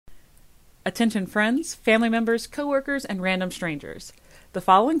Attention friends, family members, coworkers, and random strangers. The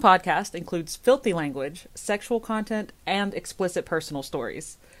following podcast includes filthy language, sexual content, and explicit personal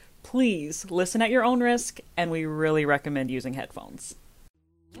stories. Please listen at your own risk, and we really recommend using headphones.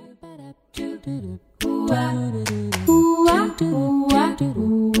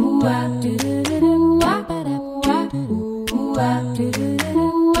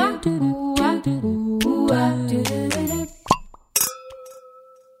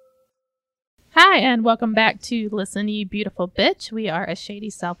 Hi, and welcome back to Listen, You Beautiful Bitch. We are a shady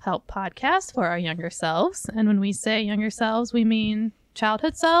self-help podcast for our younger selves. And when we say younger selves, we mean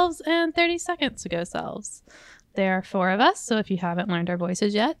childhood selves and 30 seconds ago selves. There are four of us, so if you haven't learned our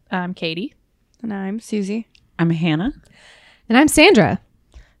voices yet, I'm Katie. And I'm Susie. I'm Hannah. And I'm Sandra.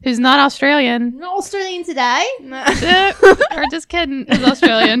 Who's not Australian. Not Australian today. Or just kidding, is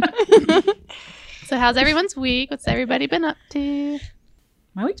Australian. So how's everyone's week? What's everybody been up to?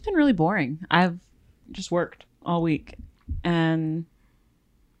 My week's been really boring. I've just worked all week. And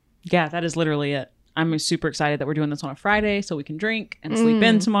yeah, that is literally it. I'm super excited that we're doing this on a Friday so we can drink and sleep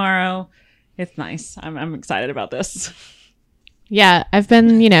in tomorrow. It's nice. I'm excited about this. Yeah, I've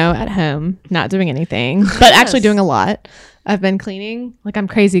been, at home, not doing anything, but actually doing a lot. I've been cleaning, like I'm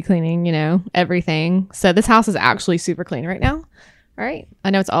crazy cleaning, everything. So this house is actually super clean right now. All right. I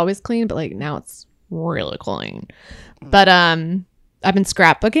know it's always clean, but like now it's really clean. But I've been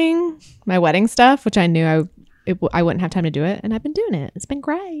scrapbooking my wedding stuff, which I knew I wouldn't have time to do it. And I've been doing it. It's been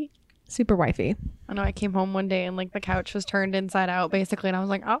great. Super wifey. I know I came home one day and like the couch was turned inside out basically. And I was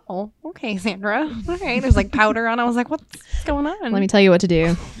like, oh, okay, Sandra. Okay. There's like powder on. I was like, what's going on? Let me tell you what to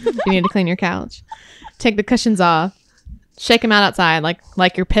do. You need to clean your couch. Take the cushions off. Shake them out outside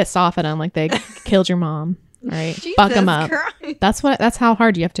like you're pissed off at them. Like they killed your mom. All right. Fuck them up. Christ. That's how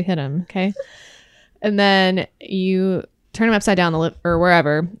hard you have to hit them. Okay. And then you turn them upside down or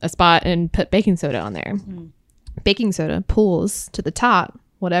wherever, a spot, and put baking soda on there. Baking soda pulls to the top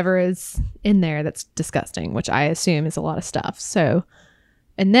whatever is in there that's disgusting, which I assume is a lot of stuff. So,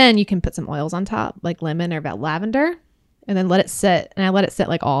 and then you can put some oils on top, like lemon or lavender, and then let it sit. And I let it sit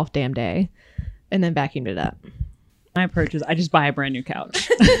like all damn day and then vacuumed it up. My approach is I just buy a brand new couch.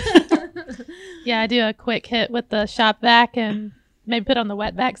 Yeah, I do a quick hit with the shop vac and maybe put on the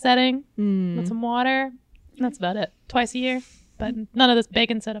wet vac setting with some water. That's about it. Twice a year, but none of this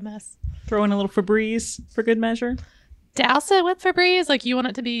baking soda mess. Throw in a little Febreze for good measure. Douse it with Febreze. Like you want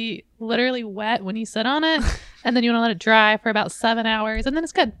it to be literally wet when you sit on it, and then you want to let it dry for about 7 hours, and then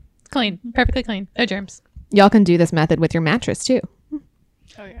it's good. It's clean. Perfectly clean. No germs. Y'all can do this method with your mattress too.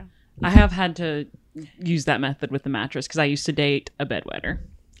 Oh, yeah. I have had to use that method with the mattress because I used to date a bedwetter.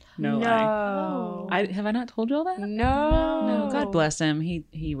 No lie. Have I not told you all that? No. God bless him.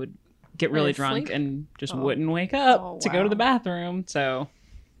 He would get really Really drunk sleep? and just wouldn't wake up to go to the bathroom. So,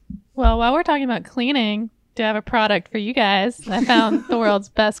 Well, while we're talking about cleaning, do I have a product for you guys? I found the world's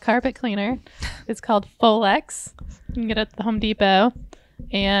best carpet cleaner. It's called Folex. You can get it at the Home Depot.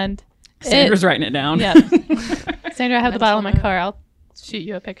 And Sandra's writing it down. Yeah. Sandra, I have the bottle in my car. I'll shoot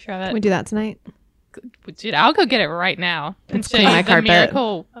you a picture of it. Can we do that tonight? Dude, I'll go get it right now. And show clean you my the carpet.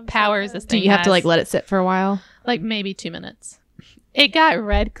 miracle powers this Do thing you have to has. let it sit for a while? Like maybe 2 minutes. It got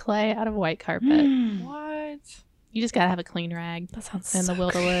red clay out of white carpet. What? You just gotta have a clean rag. That sounds and the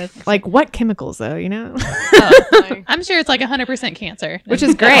will to live. Like what chemicals though, Oh, I'm sure it's like 100% cancer. Which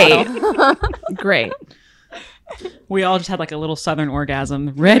is great. Great. We all just had like a little southern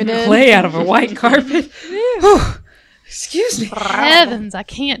orgasm. Red clay out of a white carpet. Oh, excuse me. Heavens, I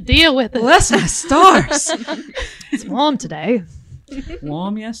can't deal with it. Bless my stars. It's warm today.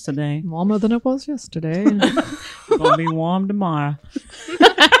 Warm yesterday. Warmer than it was yesterday. Gonna be warm tomorrow.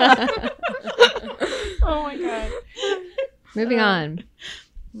 Oh, my God. Moving on.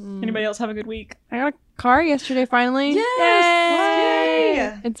 Anybody else have a good week? I got a car yesterday finally. Yes.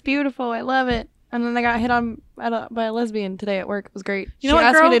 Yay! It's beautiful. I love it. And then I got hit on by a lesbian today at work. It was great. You know she what,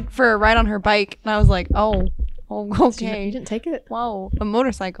 asked girl? me for a ride on her bike, and I was like, oh, okay. You didn't take it? Wow, a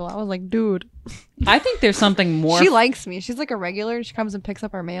motorcycle. I was like, dude. I think there's something more. She likes me. She's like a regular. She comes and picks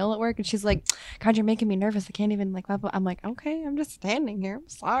up our mail at work, and she's like, God, you're making me nervous. I can't even blah, blah. I'm like, okay, I'm just standing here. I'm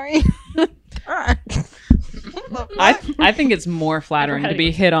sorry. I think it's more flattering to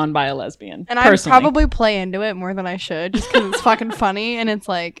be hit on by a lesbian. And I probably play into it more than I should, just because it's fucking funny, and it's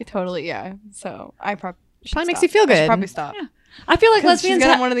like totally So I probably makes you feel good. I should probably stop. Yeah. I feel like lesbians she's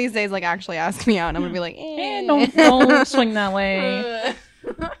gonna one of these days like actually ask me out, and I'm gonna be like, don't swing that way.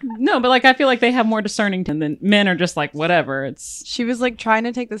 No, No, but like I feel like they have more discerning than men are just like whatever. It's She was like trying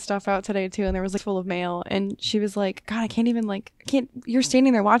to take the stuff out today too, and there was like full of mail, and she was like, God, I can't even like, I can't, you're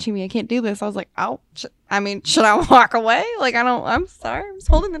standing there watching me, I can't do this. I was like, oh, should I walk away? Like, I'm sorry, I'm just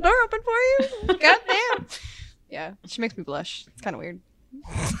holding the door open for you. God damn. Yeah, she makes me blush. It's kind of weird.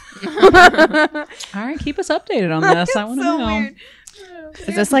 all right. Keep us updated on this. I want to so know. weird.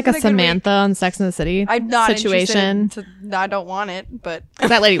 Is this like a Samantha on Sex and the City I'm not situation? I don't want it, but 'Cause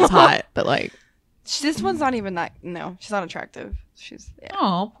that lady was hot, but like, this one's not even that. No, she's not attractive. She's. Yeah,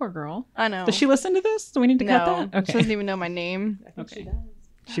 Oh, poor girl. I know. Does she listen to this? Do we need to cut No, that? she doesn't even know my name. Okay.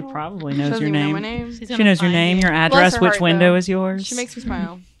 She probably She knows doesn't your even know my name. name. She's She gonna knows your find name, you. your Bless address, her which heart, window though. is yours. She makes me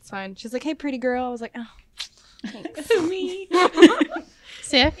smile. It's fine. She's like, "Hey, pretty girl." I was like, "Oh, me.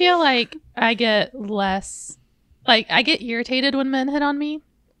 See, I feel like I get less, like I get irritated when men hit on me.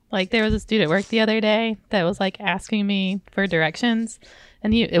 Like there was this dude at work the other day that was like asking me for directions,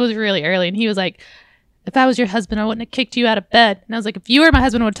 and it was really early, and he was like, "If I was your husband, I wouldn't have kicked you out of bed." And I was like, "If you were my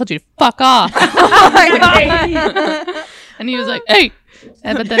husband, I would have told you to fuck off." And he was like, "Hey,"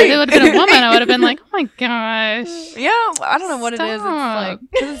 but then if it would have been a woman, I would have been like, "Oh my gosh." yeah." I don't know what it is. It's Stop.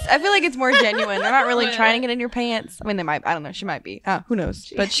 like, 'cause I feel like it's more genuine. They're not really trying to get in your pants. I mean, they might. I don't know. She might be. Who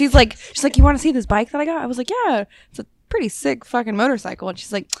knows? But she's like, "You want to see this bike that I got?" I was like, "Yeah, it's a pretty sick fucking motorcycle." And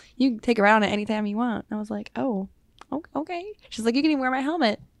she's like, "You can take it around at any time you want." And I was like, "Oh, okay." She's like, "You can even wear my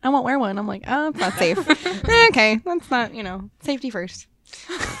helmet." I won't wear one. I'm like, "Oh, it's not safe." Okay, that's not, safety first.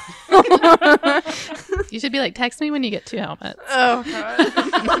 You should be like, text me when you get 2 helmets. Oh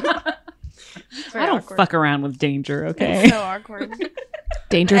god. I don't fuck around with danger, okay? It's so awkward.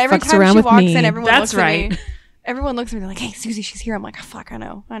 danger Every fucks time around she with walks me. in, everyone That's looks right. at me. Everyone looks at me. They're like, "Hey, Susie, she's here." I'm like, oh, "Fuck, I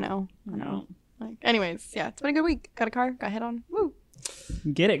know." No. Like, anyways, yeah, it's been a good week. Got a car, got hit on. Woo.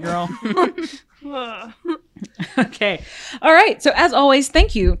 Get it, girl. Okay. All right. So as always,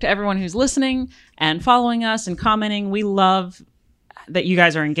 thank you to everyone who's listening and following us and commenting. We love that you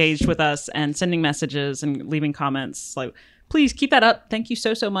guys are engaged with us and sending messages and leaving comments. Like, please keep that up. Thank you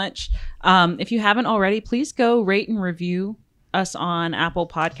so, so much. If you haven't already, please go rate and review us on Apple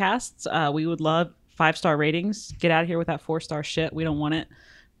Podcasts. We would love 5-star ratings. Get out of here with that 4-star shit. We don't want it.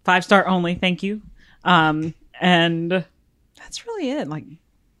 5-star only. Thank you. And that's really it. Like,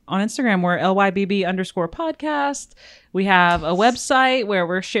 on Instagram, we're LYBB_podcast. We have a website where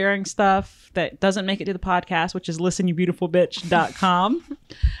we're sharing stuff that doesn't make it to the podcast, which is listenyoubbeautifulbitch.com.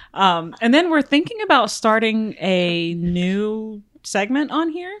 And then we're thinking about starting a new segment on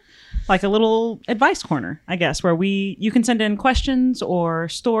here, like a little advice corner, I guess, where you can send in questions or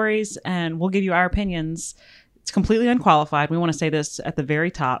stories and we'll give you our opinions. It's completely unqualified. We want to say this at the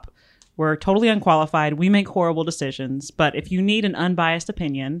very top. We're totally unqualified. We make horrible decisions. But if you need an unbiased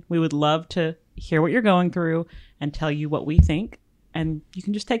opinion, we would love to hear what you're going through and tell you what we think. And you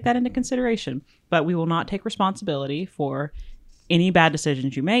can just take that into consideration. But we will not take responsibility for any bad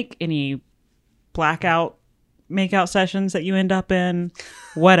decisions you make, any blackout makeout sessions that you end up in,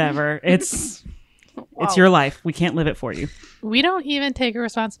 whatever. It's your life. We can't live it for you. We don't even take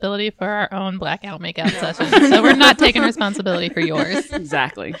responsibility for our own blackout makeout sessions. So we're not taking responsibility for yours.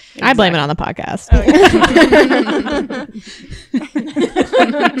 Exactly. I blame it on the podcast.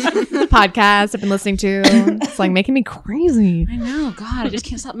 The podcast I've been listening to. It's like making me crazy. I know. God, I just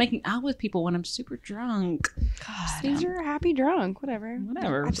can't stop making out with people when I'm super drunk. God. These are happy drunk. Whatever.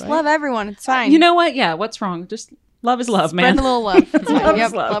 Whatever. I just right? love everyone. It's fine. You know what? Yeah, what's wrong? Just love is love, man. Spread a little love. It's fine. Love Yep,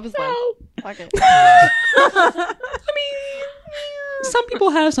 is love. love is love. Fuck it. I mean, some people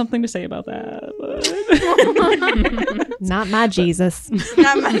have something to say about that. But Not my Jesus.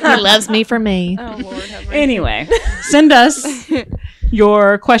 Not He my- loves me for me. Oh Lord, have mercy. anyway, send us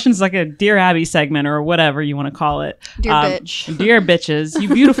your questions, like a Dear Abby segment or whatever you want to call it. Dear bitch. Dear bitches, you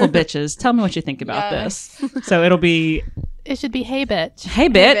beautiful bitches. Tell me what you think about Yes. this. So it'll be, It should be, hey, bitch. hey,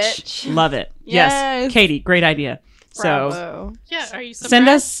 bitch. bitch. Love it. Yes. Yes. Katie, great idea. So Bravo. Yeah, are you send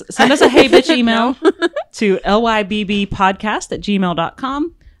us a hey bitch email to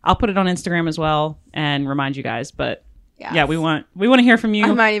lybbpodcast@gmail.com. I'll put it on Instagram as well and remind you guys. But Yes. yeah, we want to hear from you.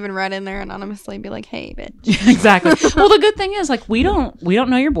 I might even run in there anonymously and be like, "Hey, bitch." Exactly. Well, the good thing is, like, we don't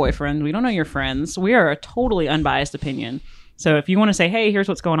know your boyfriend. We don't know your friends. We are a totally unbiased opinion. So if you want to say, hey, here's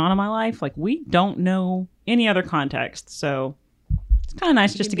what's going on in my life, like, we don't know any other context. So it's kind of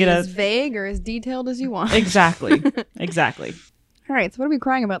nice just to get as vague or as detailed as you want. Exactly. Exactly. All right. So what are we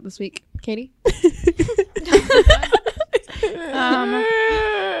crying about this week, Katie?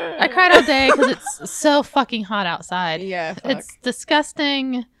 I cried all day because it's so fucking hot outside. Yeah. It's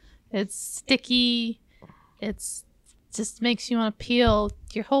disgusting. It's sticky. It's just makes you want to peel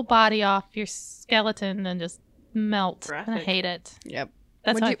your whole body off your skeleton and just melt. And I Graphic. hate it. Yep.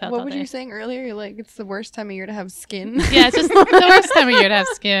 That's how I felt What all were day. you saying earlier? You're like, it's the worst time of year to have skin. Yeah, it's just the worst time of year to have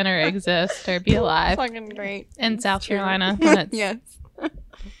skin or exist or be alive. Fucking great. In South true. Carolina, when it's, Yes. I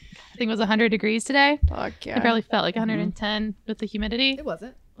think it was 100 degrees today. Fuck yeah. It probably felt like 110 with the humidity. It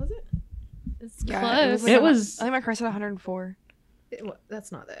wasn't. Was it? It's Yeah, close. It was- I think my car said 104.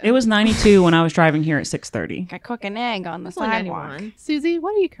 That's not that. It was 92 when I was driving here at 6:30. I cook an egg on the That's only sidewalk. 91. Susie,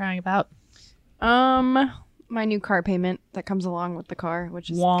 what are you crying about? My new car payment that comes along with the car, which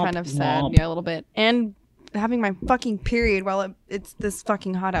is Womp kind of sad. womp. Yeah, a little bit. And having my fucking period while it's this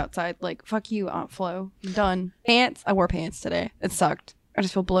fucking hot outside. Like, fuck you, Aunt Flo. I'm done. Pants. I wore pants today. It sucked. I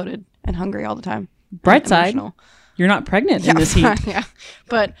just feel bloated and hungry all the time. Bright side, Emotional. you're not pregnant in this heat. Yeah.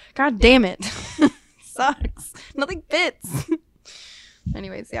 But god damn it. Sucks. Nothing fits.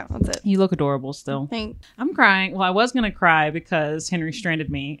 Anyways, yeah, that's it. You look adorable still. Thanks. I'm crying. Well, I was going to cry because Henry stranded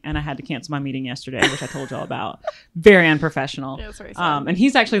me and I had to cancel my meeting yesterday, which I told y'all about. Very unprofessional. Yeah, that's very sad. And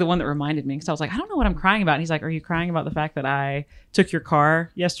he's actually the one that reminded me because I was like, I don't know what I'm crying about. And he's like, are you crying about the fact that I took your car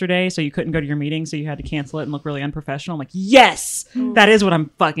yesterday so you couldn't go to your meeting so you had to cancel it and look really unprofessional? I'm like, yes, that is what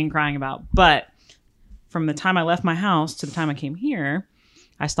I'm fucking crying about. But from the time I left my house to the time I came here,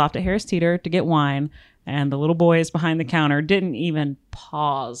 I stopped at Harris Teeter to get wine. And the little boys behind the counter didn't even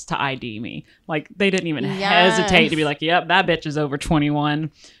pause to ID me. Like, they didn't even hesitate to be like, yep, that bitch is over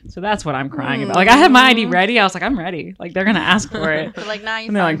 21. So that's what I'm crying about. Like, I had my ID ready. I was like, I'm ready. Like, they're going to ask for it. But like, nah, you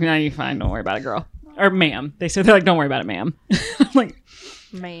And they're like, no, you're fine. Don't worry about it, girl. Or ma'am. They're like, don't worry about it, ma'am. I'm like,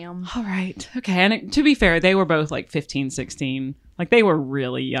 ma'am. all right. Okay. And to be fair, they were both like 15, 16. Like, they were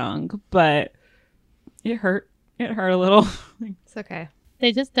really young. But it hurt. It hurt a little. It's okay.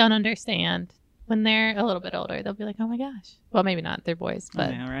 They just don't understand. When they're a little bit older, they'll be like, oh my gosh. Well, maybe not. They're boys, but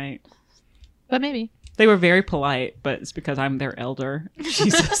Yeah, right. but maybe. They were very polite, but it's because I'm their elder.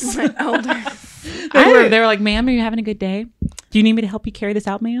 Jesus. Older. They were like, ma'am, are you having a good day? Do you need me to help you carry this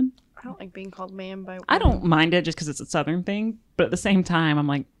out, ma'am? I don't like being called ma'am by I don't mind it just because it's a Southern thing. But at the same time, I'm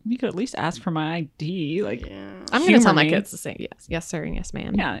like, you could at least ask for my ID. Like, Yeah. I'm going to Humor sound like me. it's the same. Yes, sir, and yes,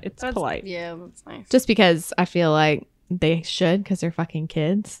 ma'am. yeah, it's That's polite. Yeah, that's nice. Just because I feel like they should because they're fucking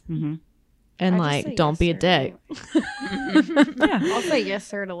kids. Mm-hmm. And I just say like, don't yes, be a sir, dick. anyway. Yeah. I'll say yes,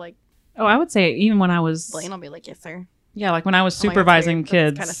 sir, to like Oh, I would say even when I was, Blaine. I'll be like, yes, sir. yeah, like when I was Oh my God, supervising weird.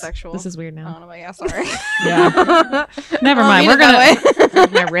 kids. That's kind of sexual. This is weird I now. don't know. Yeah, sorry. Yeah. Never I mind. don't We're mean it gonna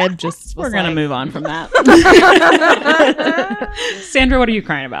that way. My rib just was we're gonna like- move on from that. Sandra, what are you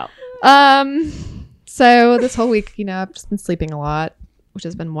crying about? So this whole week, I've just been sleeping a lot, which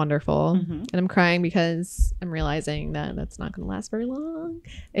has been wonderful. Mhm. And I'm crying because I'm realizing that that's not going to last very long.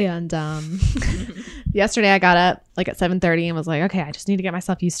 And yesterday I got up like at 7:30 and was like, okay, I just need to get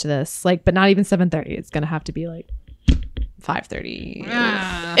myself used to this. Like, but not even 7:30. It's going to have to be like 5:30.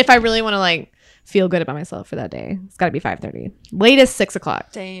 If I really want to like feel good about myself for that day, it's got to be 5:30. Latest 6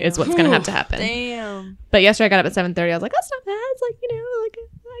 o'clock Damn. is what's going to have to happen. Damn. But yesterday I got up at 7:30. I was like, that's not bad. It's like, like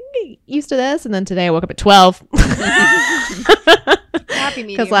I can get used to this. And then today I woke up at 12. Happy medium.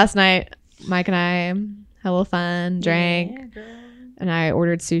 Because last night Mike and I had a little fun, drank, Yeah, girl. and I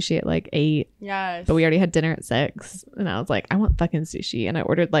ordered sushi at like 8, Yes. but we already had dinner at 6. And I was like, I want fucking sushi. And I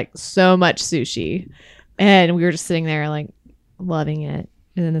ordered like so much sushi. And we were just sitting there like loving it.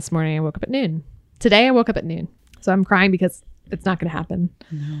 And then this morning I woke up at noon. Today I woke up at noon. So I'm crying because it's not going to happen.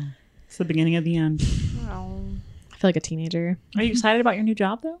 No. It's the beginning of the end. Oh. I feel like a teenager. Are you excited about your new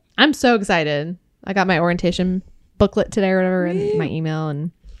job though? I'm so excited. I got my orientation booklet today or whatever in my email, and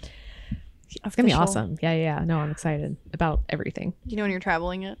it's gonna be Official. awesome. Yeah. No, I'm excited about everything. Do you know when you're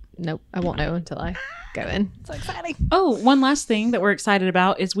traveling yet? Nope, I won't know until I go in. So exciting. Oh, one last thing that we're excited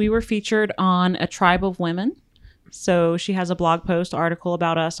about is we were featured on A Tribe of Women. So she has a blog post article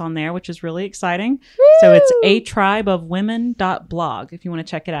about us on there, which is really exciting. So it's atribeofwomen.blog if you want to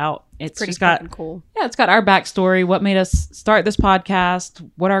check it out. It's Pretty just got fucking cool. Yeah, it's got our backstory, what made us start this podcast,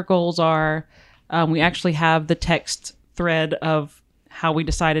 what our goals are. We actually have the text thread of how we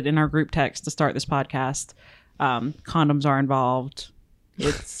decided in our group text to start this podcast. Condoms are involved.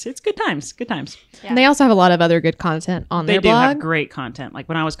 It's good times. Good times. Yeah. And they also have a lot of other good content on They their do blog. have great content. Like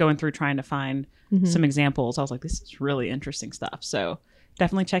when I was going through trying to find some examples, I was like, this is really interesting stuff. So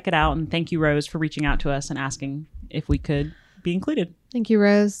definitely check it out. And thank you, Rose, for reaching out to us and asking if we could be included. Thank you,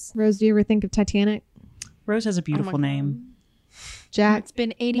 Rose. Rose, do you ever think of Titanic? Rose has a beautiful God. name. Jack? It's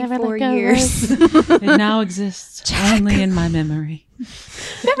been Never 84 let go, years. It now exists only in my memory.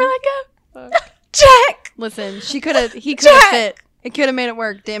 Never let go. Jack! Listen, he could have fit. It could have made it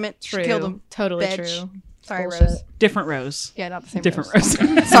work, damn it. She killed him. Totally Bitch. true. Sorry, Bullshit. Rose. Different Rose. Yeah, not the same Different Rose.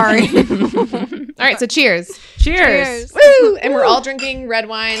 Rose. Sorry. All right, so cheers. Cheers. Woo! And we're all drinking red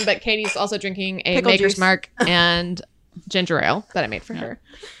wine, but Katie's also drinking a Pickle Maker's juice. Mark and ginger ale that I made for her.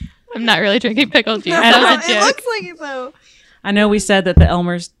 I'm not really drinking pickle juice. That was a It joke. looks like it though. I know we said that the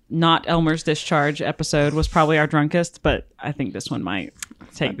Elmer's Discharge episode was probably our drunkest, but I think this one might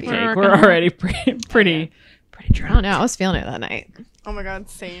take the cake. We're already pretty I drunk. don't know. I was feeling it that night. Oh my god,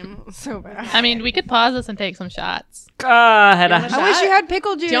 same. So bad. I mean, we could pause this and take some shots. I wish you had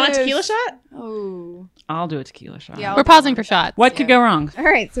pickle juice. Do you want a tequila shot? Oh. I'll do a tequila shot. Yeah, We're pausing for shots. What could go wrong? All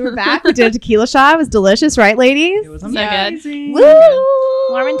right, so we're back. We did a tequila shot. It was delicious, right, ladies? It was So good. amazing. Woo!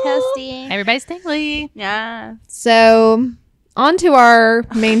 Warm and toasty. Everybody's tingly. Yeah. So, on to our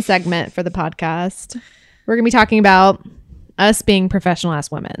main segment for the podcast. We're going to be talking about us being professional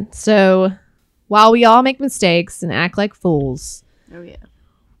ass women. So, while we all make mistakes and act like fools, Oh yeah.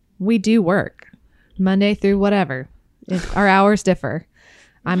 we do work Monday through whatever. Our hours differ.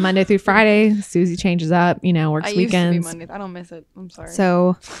 I'm Monday through Friday. Susie changes up, works I weekends. used to be Monday. I don't miss it. I'm sorry.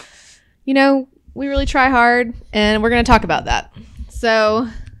 So, we really try hard, and we're going to talk about that. So,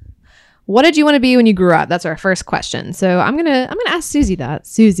 what did you want to be when you grew up? That's our first question. So, I'm gonna ask Susie that.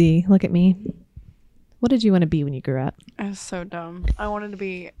 Susie, look at me. What did you want to be when you grew up? I was so dumb. I wanted to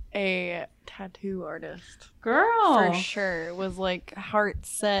be a tattoo artist. Girl. For sure. It was like heart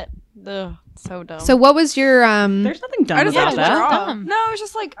set. Ugh, so dumb. So, what was your There's nothing dumb I just about had to that. draw. Dumb. No, it was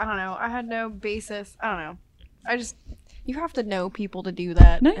just like, I don't know. I had no basis. I don't know. You have to know people to do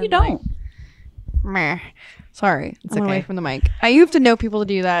that. No, you and, don't. Meh. Sorry. It's I went away okay. from the mic. You have to know people to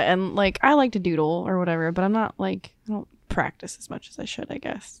do that. And like, I like to doodle or whatever, but I'm not like, I don't practice as much as I should, I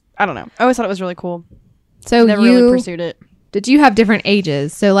guess. I don't know. I always thought it was really cool. So Never you really pursued it. did you have different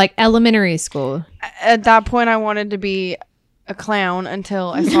ages? So like elementary school. At that point, I wanted to be a clown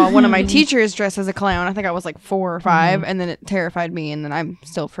until I saw one of my teachers dressed as a clown. I think I was like 4 or 5, and then it terrified me, and then I'm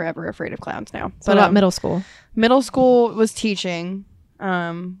still forever afraid of clowns now. So what about middle school? Middle school was teaching,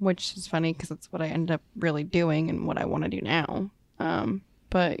 which is funny because that's what I ended up really doing and what I want to do now.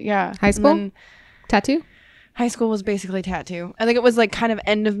 But yeah, High and school? then Tattoo? high school was basically tattoo. I think it was like kind of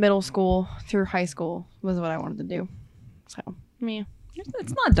end of middle school through high school was what I wanted to do. So yeah.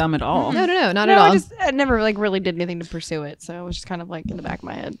 It's not dumb at all. No, not No, at all. I never like really did anything to pursue it, so it was just kind of like in the back of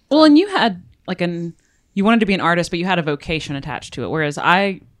my head. Well, and you had you wanted to be an artist, but you had a vocation attached to it. Whereas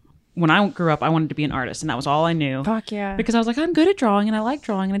when I grew up, I wanted to be an artist, and that was all I knew. Fuck yeah. Because I was like, I'm good at drawing, and I like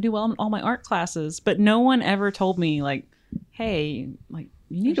drawing, and I do well in all my art classes. But no one ever told me like, hey, like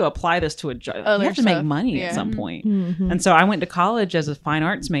you need to apply this to a job. You Other have to make stuff. money Yeah. at some point. Mm-hmm. And so I went to college as a fine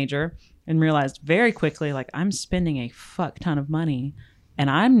arts major and realized very quickly, like, I'm spending a fuck ton of money, and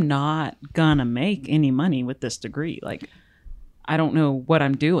I'm not gonna make any money with this degree. Like, I don't know what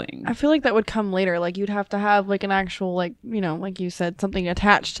I'm doing. I feel like that would come later. Like you'd have to have like an actual like, like you said, something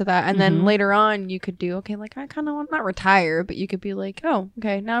attached to that. And then later on you could do, okay, like I kind of want not retire, but you could be like, oh,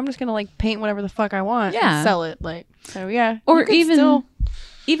 okay, now I'm just going to like paint whatever the fuck I want Yeah. and sell it. Like, so yeah. Or you could even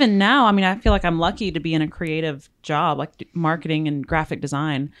even now, I mean, I feel like I'm lucky to be in a creative job like marketing and graphic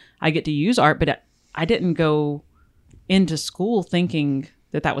design. I get to use art, but I didn't go into school thinking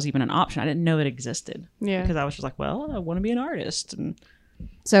that was even an option. I didn't know it existed. Yeah. Because I was just like, well, I want to be an artist. And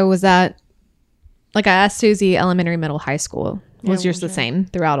So was that like I asked Susie, elementary, middle, high school? Was yours the same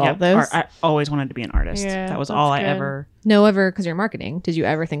throughout all of those? I always wanted to be an artist. Yeah, that was that's all I good. ever. No, ever because you're marketing. Did you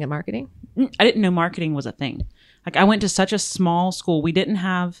ever think of marketing? I didn't know marketing was a thing. Like I went to such a small school. We didn't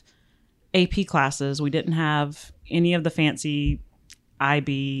have AP classes. We didn't have any of the fancy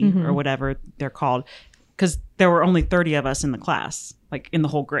IB or whatever they're called, because there were only 30 of us in the class, like in the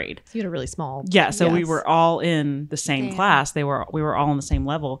whole grade. So you had a really small. Yeah, so we Yes. were all in the same class. We were all on the same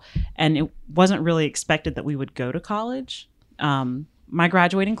level, and it wasn't really expected that we would go to college. My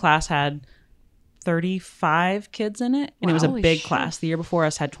graduating class had 35 kids in it, and it was a Holy big shit. class. The year before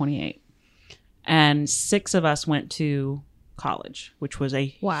us had 28, and 6 of us went to college, which was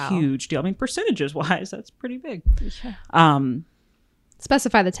a Wow. huge deal. I mean, percentages wise, that's pretty big.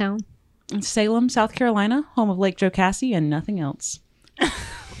 Specify the town. Salem, South Carolina, home of Lake Jocassee, and nothing else.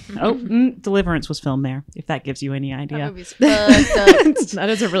 Deliverance was filmed there, if that gives you any That idea. movie's fucked up. That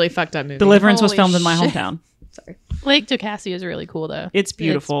is a really fucked up movie. Deliverance was Holy filmed in my shit. hometown. Lake Jocassee is really cool, though. It's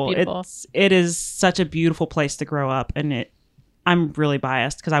beautiful. beautiful. It is such a beautiful place to grow up, and I'm really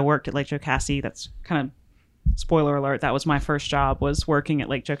biased because I worked at Lake Jocassee. That's kind of spoiler alert. That was my first job, was working at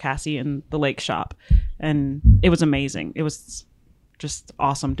Lake Jocassee in the lake shop, and it was amazing. It was just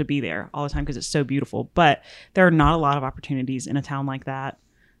awesome to be there all the time because it's so beautiful. But there are not a lot of opportunities in a town like that.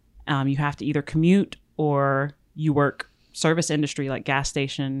 You have to either commute or you work service industry like gas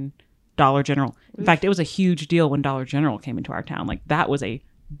station, Dollar General. In fact, it was a huge deal when Dollar General came into our town. Like that was a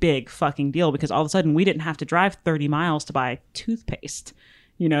big fucking deal because all of a sudden we didn't have to drive 30 miles to buy toothpaste.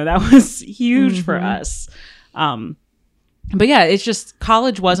 That was huge for us. But yeah, it's just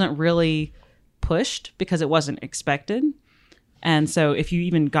college wasn't really pushed because it wasn't expected. And so if you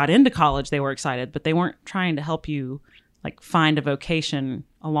even got into college, they were excited, but they weren't trying to help you like find a vocation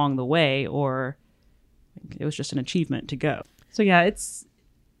along the way, or it was just an achievement to go. So yeah,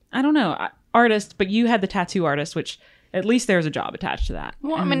 I don't know, artist, but you had the tattoo artist, which at least there's a job attached to that.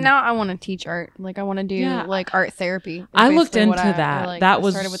 Well, I mean, now I want to teach art. Like, I want to do like art therapy. I looked into that. That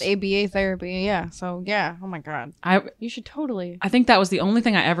was started with ABA therapy. Yeah. So yeah. Oh my God. You should totally. I think that was the only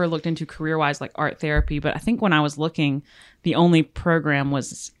thing I ever looked into career wise, like art therapy. But I think when I was looking, the only program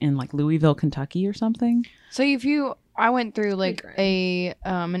was in like Louisville, Kentucky, or something. So I went through like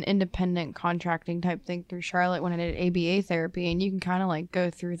an independent contracting type thing through Charlotte when I did ABA therapy, and you can kind of like go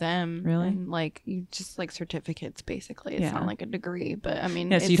through them. Really? And like you just like certificates basically. It's not like a degree, but I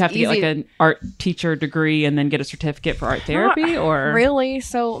mean, so you'd have to get like an art teacher degree and then get a certificate for art therapy, or really?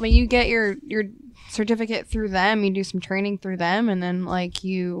 So I mean, you get your certificate through them, you do some training through them, and then like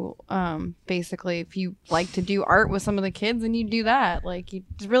you basically, if you like to do art with some of the kids, then you do that. Like it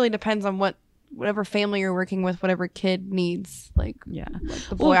really depends on whatever family you're working with, whatever kid needs. Like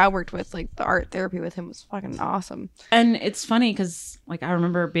the boy I worked with, like the art therapy with him was fucking awesome. And it's funny because like I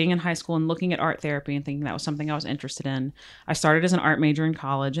remember being in high school and looking at art therapy and thinking that was something I was interested in. I started as an art major in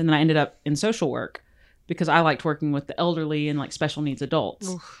college, and then I ended up in social work because I liked working with the elderly and like special needs adults.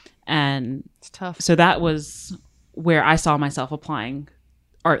 Oof. And it's tough. So that was where I saw myself applying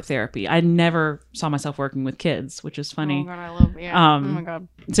art therapy. I never saw myself working with kids, which is funny. Oh God, I love it. Yeah. Oh my God.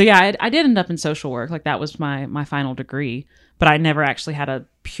 So yeah, I did end up in social work. Like that was my final degree, but I never actually had a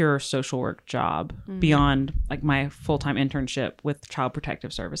pure social work job beyond like my full-time internship with Child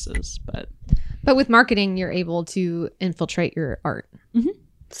Protective Services. But with marketing, you're able to infiltrate your art. Mm-hmm.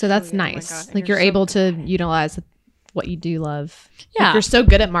 So that's nice. Oh like you're so able to utilize what you do love. Yeah. Like you're so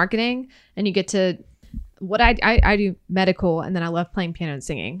good at marketing, and you get to what I do medical, and then I love playing piano and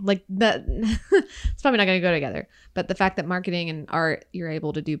singing. Like that, it's probably not going to go together. But the fact that marketing and art, you're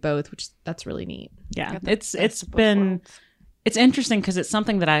able to do both, that's really neat. Yeah, it's interesting because it's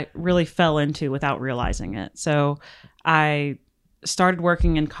something that I really fell into without realizing it. So I started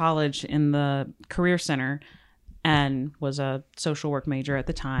working in college in the career center and was a social work major at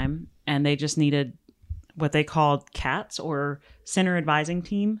the time, and they just needed what they called CATs, or center advising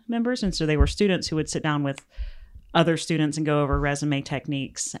team members. And so they were students who would sit down with other students and go over resume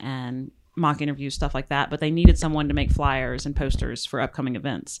techniques and mock interviews, stuff like that. But they needed someone to make flyers and posters for upcoming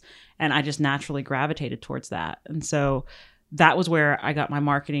events. And I just naturally gravitated towards that. And so that was where I got my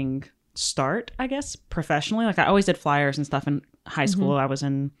marketing start, I guess, professionally. Like I always did flyers and stuff in high school. I was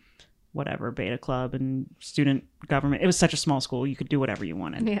in whatever, beta club and student government. It was such a small school. You could do whatever you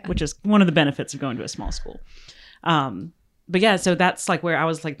wanted, which is one of the benefits of going to a small school. But yeah, so that's like where I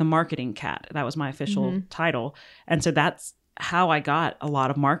was like the marketing cat. That was my official title. And so that's how I got a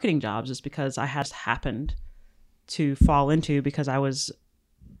lot of marketing jobs, is because I just happened to fall into, because I was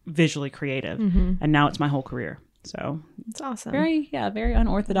visually creative, and now it's my whole career. So it's awesome. Very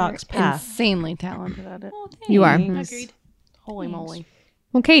unorthodox path. Insanely talented at it. Oh, you are. Agreed. Holy moly.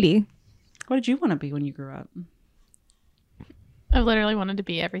 Well, Katie, what did you want to be when you grew up? I literally wanted to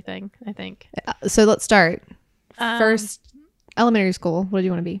be everything, I think. So let's start. First, elementary school. What did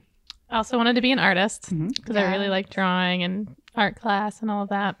you want to be? I also wanted to be an artist because I really like drawing and art class and all of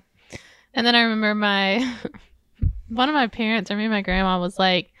that. And then I remember one of my parents, or maybe my grandma, was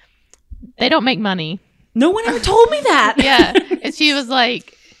like, they don't make money. No one ever told me that. Yeah. And she's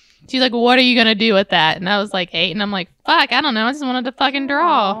like, what are you going to do with that? And I was like 8, and I'm like, fuck, I don't know. I just wanted to fucking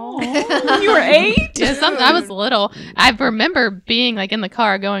draw. You were 8? Yeah, I was little. I remember being like in the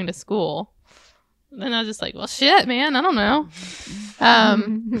car going to school. And I was just like, well, shit, man, I don't know.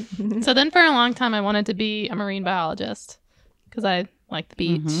 So then for a long time, I wanted to be a marine biologist because I like the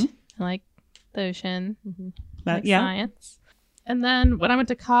beach. I like the ocean, like science. And then when I went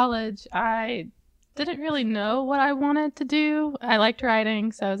to college, I didn't really know what I wanted to do. I liked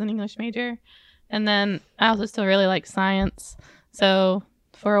writing, so I was an English major. And then I also still really like science. So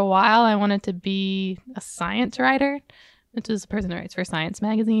for a while, I wanted to be a science writer, which is a person who writes for science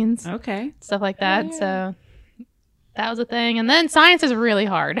magazines. Okay. Stuff like that. Yeah. So that was a thing. And then science is really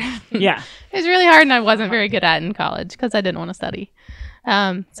hard. Yeah. It's really hard, and I wasn't very good at it in college because I didn't want to study.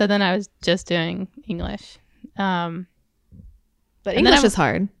 So then I was just doing English. But English is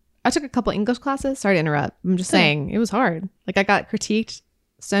hard. I took a couple English classes. Sorry to interrupt. I'm just saying it was hard. Like I got critiqued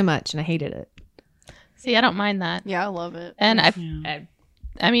so much and I hated it. See, I don't mind that. Yeah, I love it. And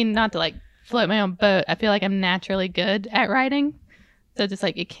I mean, not to like float my own boat. I feel like I'm naturally good at writing. So just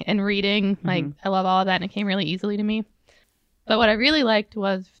like and reading, like I love all of that, and it came really easily to me. But what I really liked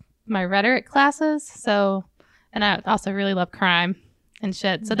was my rhetoric classes. So And I also really love crime and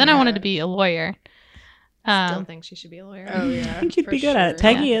shit. So then I wanted to be a lawyer. Still think she should be a lawyer. Oh yeah, I think you'd be good at it.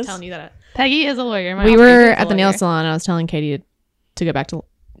 Peggy is. Telling you that. Peggy is a lawyer. We were at the nail salon. And I was telling Katie to go back to,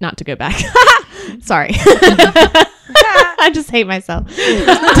 not to go back. Sorry. I just hate myself.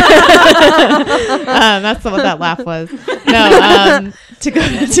 That's what that laugh was. No,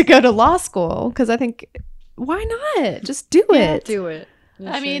 to go to law school, because I think, why not? Just do it. Do it.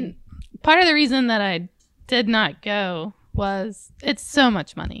 I mean, part of the reason that I did not go was it's so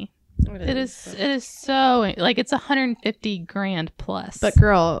much money. It is so, like, it's 150 grand plus. But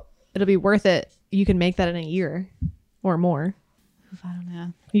girl, it'll be worth it. You can make that in a year or more. I don't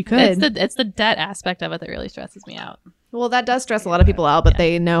know. You could. It's the debt aspect of it that really stresses me out. Well, that does stress a lot of people out, but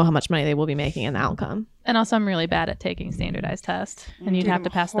they know how much money they will be making in the outcome. And also, I'm really bad at taking standardized tests, and you'd have to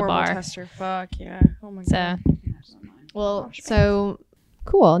pass the bar. Tester. Fuck yeah. Oh my So, god. Well, so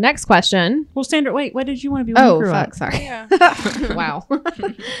cool. Next question. Well, Sandra, wait, what did you want to be when you Oh, grew fuck. up? Sorry. Yeah. Wow.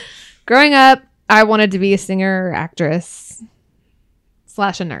 Growing up, I wanted to be a singer, actress, /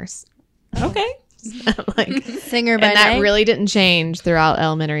 a nurse. Okay. Like, Singer by and that night? really didn't change throughout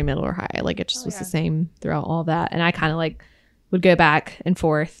elementary, middle, or high. Like, it just was the same throughout all of that. And I kind of like would go back and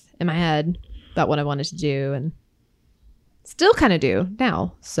forth in my head about what I wanted to do, and still kind of do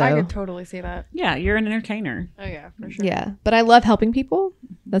now. So I could totally see that. Yeah, you're an entertainer. Oh yeah, for sure. yeah, but I love helping people.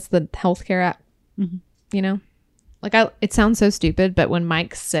 That's the healthcare app. Mhm. You know, like it sounds so stupid, but when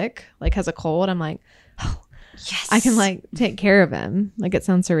Mike's sick, like has a cold, I'm like, oh, yes, I can like take care of him. Like, it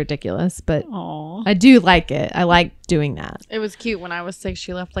sounds so ridiculous, but Aw. I do like it. I like doing that. It was cute when I was sick.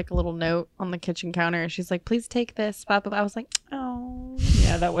 She left like a little note on the kitchen counter. She's like, "Please take this." Pop up. I was like, "Oh,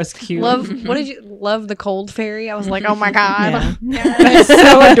 Yeah, that was cute. love." What did you love? The cold fairy. I was like, "Oh my god, Yeah. yes. so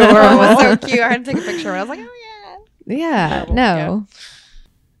It adorable. was so cute." I had to take a picture of it. I was like, "Oh yeah." Yeah, Adorable, no.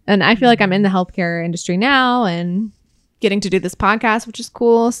 And I feel like I'm in the healthcare industry now and getting to do this podcast, which is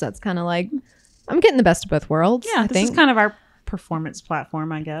cool. So that's kind of like, I'm getting the best of both worlds. Yeah, I this think. is kind of our performance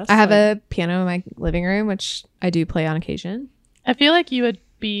platform, I guess. I have a piano in my living room, which I do play on occasion. I feel like you would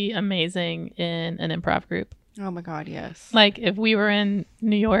be amazing in an improv group. Oh my god, yes. Like, if we were in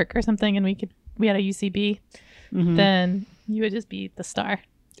New York or something and we had a UCB, Mhm. then you would just be the star.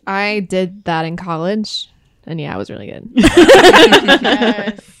 I did that in college, and yeah, it was really good.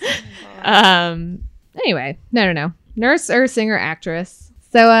 Yes. Anyway, no. Nurse or singer actress.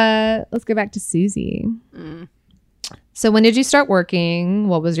 So let's go back to Susie. Mm. So when did you start working?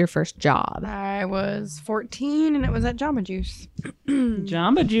 What was your first job? I was 14 and it was at Jamba Juice.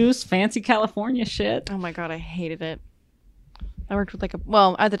 Jamba Juice, fancy California shit. Oh my god, I hated it. I worked with at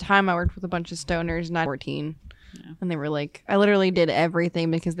the time I worked with a bunch of stoners, not 14. Yeah. And they were like, I literally did everything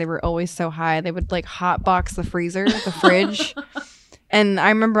because they were always so high. They would like hot box the freezer, the fridge. And I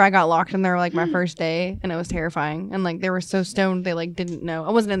remember I got locked in there like my first day and it was terrifying. And like they were so stoned they like didn't know.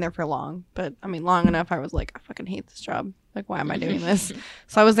 I wasn't in there for long, but I mean long enough I was like, I fucking hate this job. Like, why am I doing this?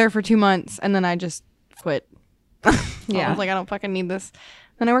 So I was there for 2 months and then I just quit. Yeah. I was like, I don't fucking need this.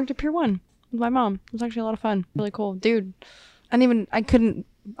 Then I worked at Pier 1 with my mom. It was actually a lot of fun. Really cool. Dude, I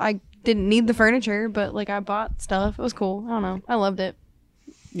didn't need the furniture, but like I bought stuff. It was cool. I don't know. I loved it.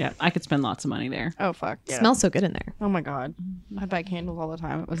 Yeah, I could spend lots of money there. Oh fuck. It Yeah. smells so good in there. Oh my god. I buy candles all the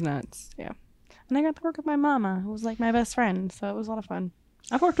time. It was nuts. Yeah. And I got to work with my mama, who was like my best friend. So it was a lot of fun.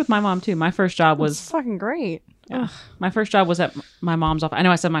 I've worked with my mom too. My first job It was was fucking great. yeah. My first job was at my mom's office. I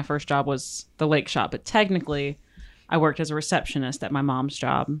know I said my first job was the lake shop, but technically I worked as a receptionist at my mom's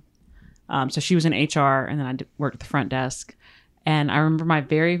job. So she was in HR and then I worked at the front desk. And I remember my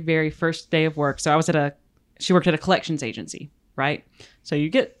very, very first day of work. So she worked at a collections agency, right? So you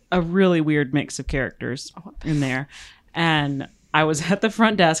get a really weird mix of characters in there. And I was at the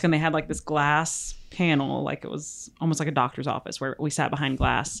front desk and they had like this glass panel, like it was almost like a doctor's office where we sat behind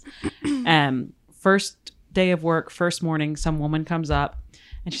glass. First day of work, first morning, some woman comes up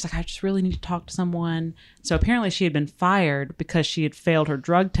and she's like, I just really need to talk to someone. So apparently she had been fired because she had failed her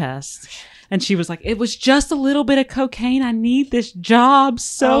drug test. And she was like, it was just a little bit of cocaine. I need this job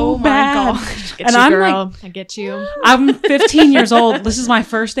so bad. And I'm like, I get you. I'm 15 years old. This is my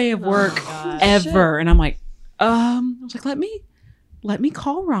first day of work ever. And I'm like, I was like, let me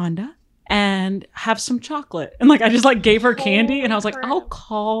call Rhonda and have some chocolate. And like, I just like gave her candy and I was like, I'll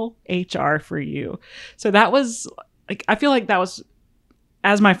call HR for you. So that was like, I feel like that was,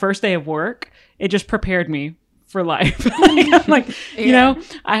 as my first day of work, it just prepared me for life. You know,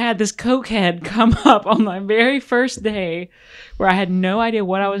 I had this cokehead come up on my very first day where I had no idea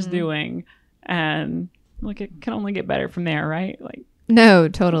what I was doing. And like, it can only get better from there, right? Like, No,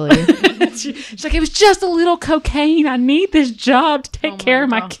 totally. She's like, it was just a little cocaine. I need this job to take care of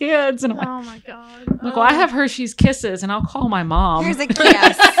my kids. And I'm like, Oh my god. look, well, I have Hershey's Kisses, and I'll call my mom. Here's a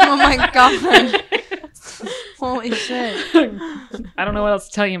kiss. Oh my god. Holy shit. I don't know what else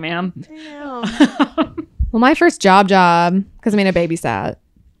to tell you, ma'am. Well, my first job, because I mean, I babysat,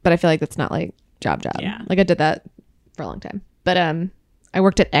 but I feel like that's not like job. Yeah. Like I did that for a long time. But I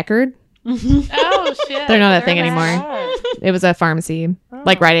worked at Eckerd. Oh shit. They're not a thing anymore. It was a pharmacy,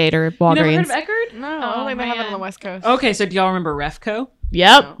 like Rite Aid or You never heard Walgreens. of Eckerd? No, I don't think they have it on man. the West Coast. Okay, so do y'all remember Refco?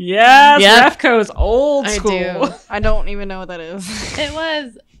 Yep. Yes, Yep. Refco's old I school. do. I don't even know what that is. It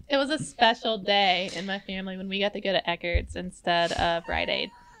was a special day in my family when we got to go to Eckerd's instead of Rite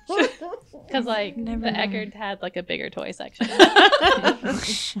Aid. Because like the Eckerd had like a bigger toy section.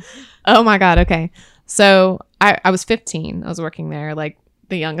 Oh my God. Okay. So I was 15. I was working there, like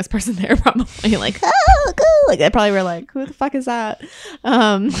the youngest person there, probably like, oh, cool. Like they probably were like, who the fuck is that?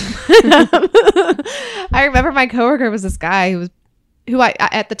 I remember my coworker was this guy who I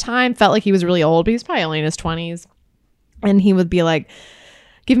at the time felt like he was really old, but he was probably only in his 20s. And he would be like,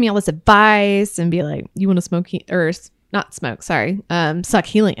 give me all this advice and be like, you want to smoke not smoke, sorry, suck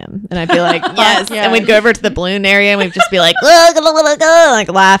helium. And I'd be like, yes. Yeah. And we'd go over to the balloon area and we'd just be like, like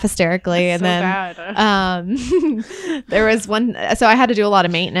laugh hysterically. And So then bad. there was one, so I had to do a lot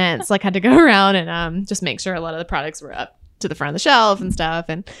of maintenance, like had to go around and just make sure a lot of the products were up to the front of the shelf and stuff.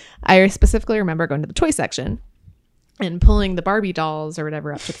 And I specifically remember going to the toy section and pulling the Barbie dolls or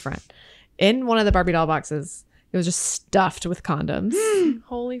whatever up to the front. In one of the Barbie doll boxes, it was just stuffed with condoms.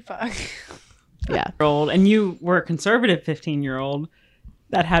 Holy fuck. Yeah. Old, and you were a conservative 15-year-old.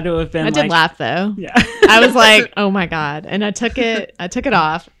 That had to have been. I did laugh though. Yeah. I was like, oh my God. And I took it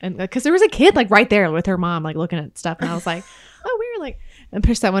off. And because there was a kid like right there with her mom, like looking at stuff. And I was like, oh, weird. Like, and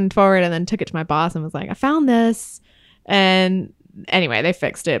pushed that one forward and then took it to my boss and was like, I found this. And anyway, they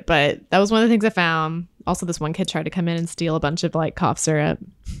fixed it. But that was one of the things I found. Also, this one kid tried to come in and steal a bunch of like cough syrup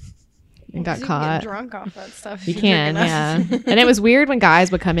and got You caught. can get drunk off that stuff. You if you're can, drunk yeah. enough. And it was weird when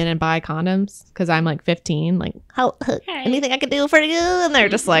guys would come in and buy condoms because I'm like 15, like, how anything I could do for you? And they're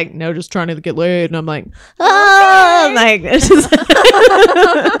just like, no, just trying to get laid. And I'm like, oh, I'm like, it's just.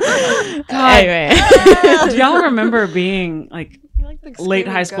 Anyway. Do y'all remember being like You're like the late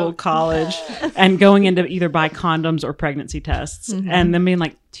screaming high school, goat. college, and going into either buy condoms or pregnancy tests, Mm-hmm. and then being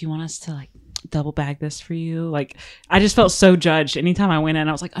like, "Do you want us to like double bag this for you?" Like, I just felt so judged. Anytime I went in,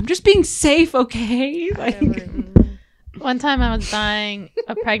 I was like, "I'm just being safe, okay?" Like, One time I was buying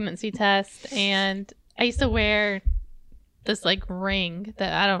a pregnancy test and I used to wear this like ring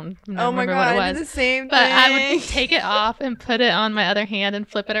that I don't Oh my remember god, what I it did the was. same But thing. I would take it off and put it on my other hand and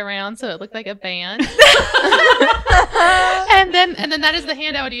flip it around so it looked like a band. and then that is the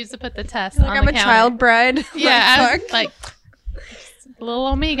hand I would use to put the test like on I'm the a counter. child bride. Yeah, I Fuck. was like little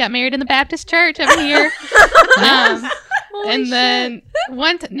old me got married in the Baptist church over here. And then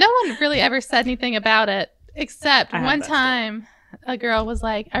no one really ever said anything about it except I have one that story. time a girl was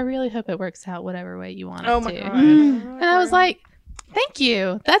like, I really hope it works out whatever way you want it Oh to. my god. And I was like, thank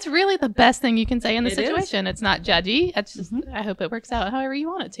you. That's really the best thing you can say in this It is. situation. It's not judgy. It's just, I hope it works out however you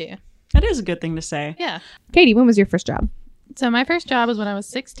want it to. that is a good thing to say. Yeah. Katie, when was your first job? So my first job was when I was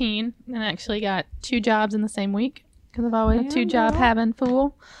 16 and I actually got 2 jobs in the same week because I've always a 2-job having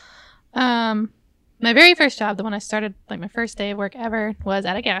fool. My very first job, the one I started, like my first day of work ever, was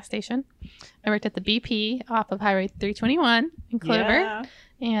at a gas station. I worked at the BP off of Highway 321 in Clover. Yeah.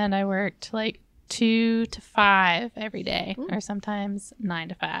 And I worked like 2 to 5 every day, or sometimes 9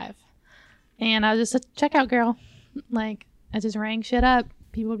 to 5. And I was just a checkout girl. Like, I just rang shit up.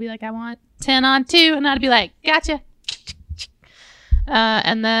 People would be like, I want 10 on 2. And I'd be like, gotcha.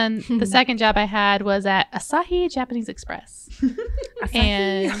 And then the second job I had was at Asahi Japanese Express.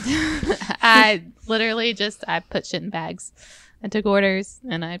 And I literally I put shit in bags. I took orders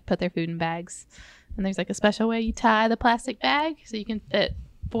and I put their food in bags. And there's like a special way you tie the plastic bag so you can fit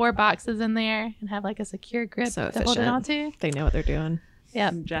 4 boxes in there and have like a secure grip So to hold it efficient. onto. They know what they're doing.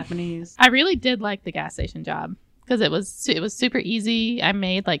 Yeah. Japanese. I really did like the gas station job because it was super easy. I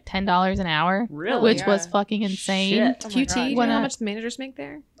made like $10 an hour, Really? which Yeah. was fucking insane. Shit. Oh my QT, God, you yeah. know how much the managers make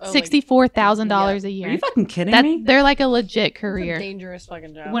there? $64,000 a Are year. you fucking kidding me? They're like a legit It's a career. dangerous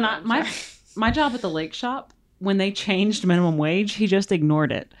fucking job. When I'm my sorry. job at the lake shop, when they changed minimum wage, he just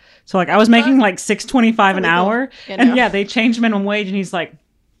ignored it. So like I was making like $6.25 an hour, You and know? yeah, they changed minimum wage, and he's like,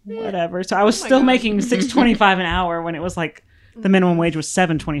 whatever. So I was still making $6.25 an hour when it was like the minimum wage was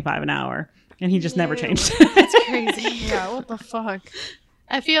 $7.25 an hour, and he just never changed it. That's crazy. Yeah, what the fuck?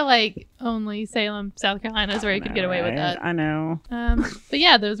 I feel like only Salem, South Carolina is where you could get away with that. I know. But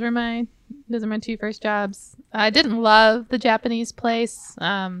yeah, those were my 2 first jobs. I didn't love the Japanese place.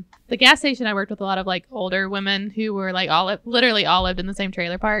 The gas station, I worked with a lot of like older women who were like literally all lived in the same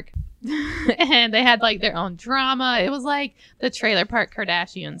trailer park. And they had like their own drama. It was like the trailer park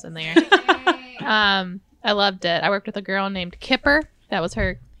Kardashians in there. I loved it. I worked with a girl named Kipper. That was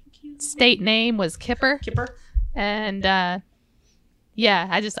her state name, was Kipper. And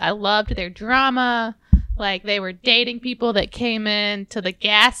yeah, I loved their drama. Like, they were dating people that came in to the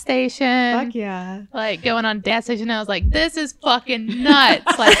gas station. Fuck yeah. Like, going on gas station. I was like, this is fucking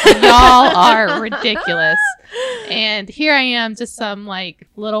nuts. Like, y'all are ridiculous. And here I am, just some, like,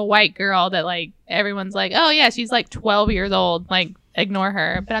 little white girl that, like, everyone's like, oh, yeah, she's, like, 12 years old. Like, ignore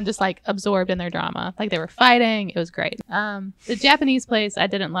her. But I'm just, like, absorbed in their drama. Like, they were fighting. It was great. The Japanese place, I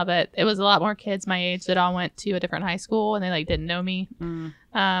didn't love it. It was a lot more kids my age that all went to a different high school, and they, like, didn't know me.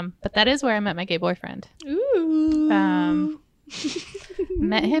 But that is where I met my gay boyfriend. Ooh.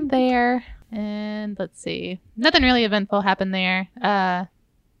 Met him there, and let's see. Nothing really eventful happened there.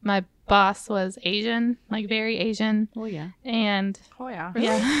 My boss was Asian, like very Asian. Oh, yeah. And Oh, yeah.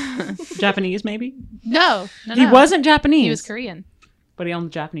 yeah. Japanese, maybe? No. He wasn't Japanese. He was Korean. But he owned a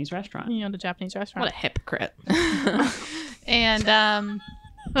Japanese restaurant. He owned a Japanese restaurant. What a hypocrite. And I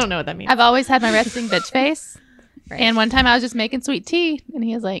don't know what that means. I've always had my resting bitch face. Right. And one time I was just making sweet tea, and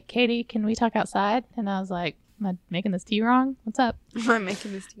he was like, Katie, can we talk outside? And I was like, am I making this tea wrong? What's up? I'm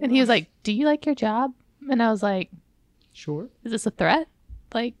making this tea. And he was like, do you like your job? And I was like, Sure. is this a threat?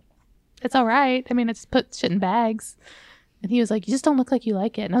 Like, it's all right. I mean, I just put shit in bags. And he was like, you just don't look like you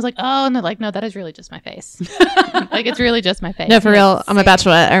like it. And I was like, oh, no, like, no, that is really just my face. Like, it's really just my face. No, for real. On my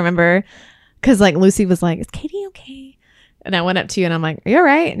Bachelorette, I remember, because like Lucy was like, is Katie okay? And I went up to you and I'm like, are you all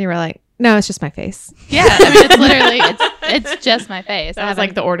right? And you were like, no, it's just my face. Yeah, I mean, it's literally, it's just my face. That was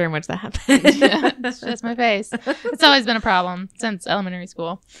like the order in which that happened. Yeah, it's just my face. It's always been a problem since elementary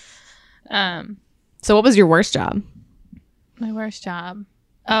school. So what was your worst job? My worst job.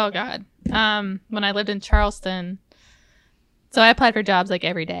 Oh, God. When I lived in Charleston, so I applied for jobs like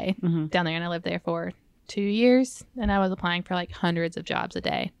every day down there, and I lived there for 2 years, and I was applying for like hundreds of jobs a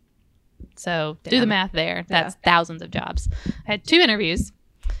day. So do the math there. That's thousands of jobs. I had 2 interviews.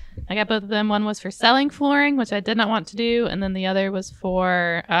 I got both of them. One was for selling flooring, which I did not want to do, and then the other was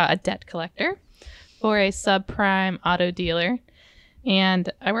for a debt collector for a subprime auto dealer.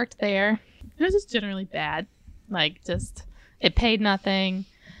 And I worked there. It was just generally bad. Like, just, it paid nothing.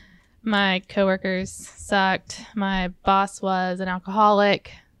 My coworkers sucked. My boss was an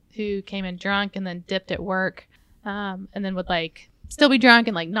alcoholic who came in drunk and then dipped at work, and then would like still be drunk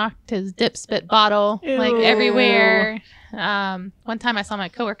and like knocked his dip spit bottle like everywhere. One time I saw my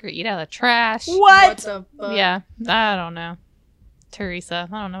coworker eat out of the trash. What the fuck? Yeah, I don't know. Teresa,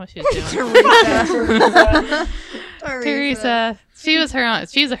 I don't know what she was doing. Teresa, she's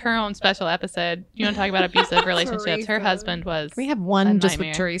her own special episode. You want to talk about abusive relationships? Her husband was. Can we have one just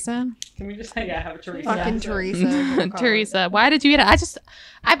nightmare. with Teresa? Can we just say, yeah, have a Teresa? Fucking Teresa. Teresa, why did you eat it?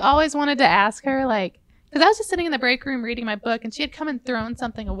 I've always wanted to ask her, like, because I was just sitting in the break room reading my book, and she had come and thrown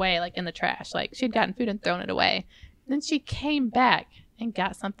something away, like in the trash. Like, she had gotten food and thrown it away. And then she came back and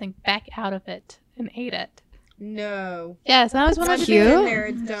got something back out of it and ate it. No. Yes, I was wondering. cute. In there,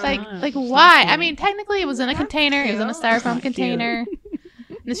 it's done. Like why? I mean, technically, it was in a container. It was in a styrofoam container.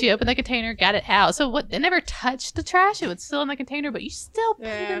 And then she opened the container, got it out. So what? It never touched the trash. It was still in the container, but you still put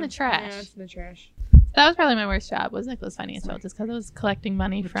it in the trash. Yeah, it's in the trash. That was probably my worst job. Was Nicholas Financial, just because I was collecting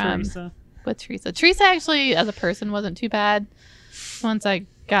money from Teresa. with Teresa. Teresa actually, as a person, wasn't too bad. Once I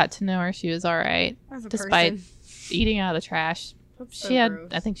got to know her, she was all right, As a despite person. eating out of the trash. That's She so had, gross.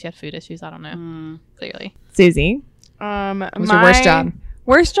 I think she had food issues. I don't know. Clearly. Susie, what was your worst job?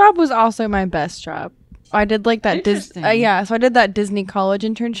 Worst job was also my best job. I did like that Interesting. so I did that Disney college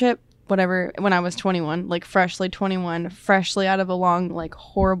internship, whatever, when I was 21, like freshly 21, freshly out of a long, like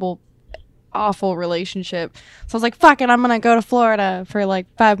horrible, awful relationship. So I was like, fuck it, I'm gonna go to Florida for like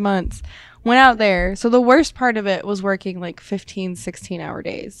 5 months. Went out there. So the worst part of it was working like 15, 16-hour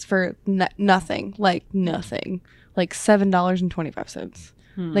days for nothing, like $7.25.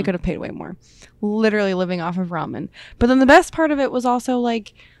 They could have paid way more. Literally living off of ramen. But then the best part of it was also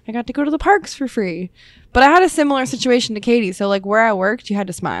like I got to go to the parks for free. But I had a similar situation to Katie. So like where I worked, you had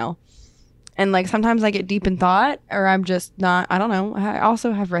to smile. And like sometimes I get deep in thought, or I'm just not, I don't know. I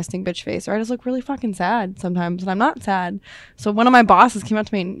also have resting bitch face, or I just look really fucking sad sometimes, and I'm not sad. So one of my bosses came up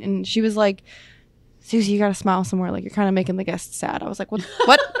to me and she was like, Susie, you gotta smile somewhere. Like, you're kind of making the guests sad. I was like, what?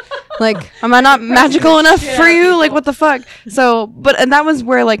 Like, am I not magical enough for you? Like, what the fuck? So, and that was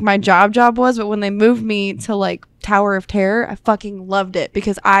where like my job was. But when they moved me to like Tower of Terror, I fucking loved it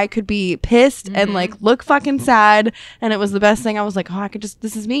because I could be pissed and like look fucking sad, and it was the best thing. I was like, oh, I could just,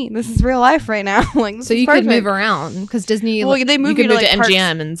 this is me, this is real life right now. Like, this So is you could perfect. move around because Disney. Well, they moved you me could to, move like, to parks.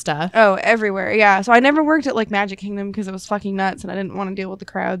 MGM and stuff. Oh, everywhere. Yeah. So I never worked at like Magic Kingdom because it was fucking nuts and I didn't want to deal with the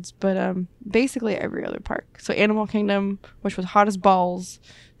crowds. But basically every other park. So Animal Kingdom, which was hot as balls,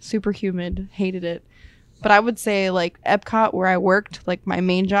 super humid, hated it. But I would say like Epcot, where I worked, like my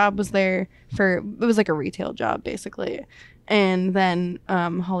main job was there it was like a retail job basically. And then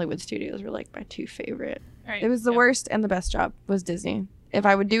Hollywood Studios were like my two favorite. Right. It was the worst and the best job was Disney. If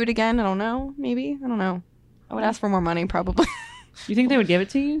I would do it again, I don't know, maybe. I don't know. I would ask for more money probably. You think they would give it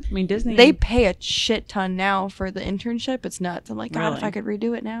to you? I mean, Disney. They pay a shit ton now for the internship. It's nuts. I'm like, God, if Really? I could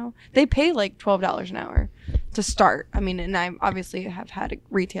redo it now. They pay like $12 an hour to start. I mean, and I obviously have had a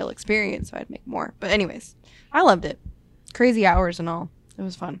retail experience, so I'd make more. But anyways, I loved it. Crazy hours and all. It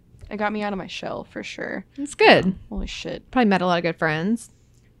was fun. It got me out of my shell for sure. It's good. Holy shit. Probably met a lot of good friends.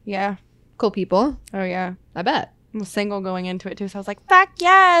 Yeah. Cool people. Oh, yeah. I bet. I was single going into it too, so I was like, fuck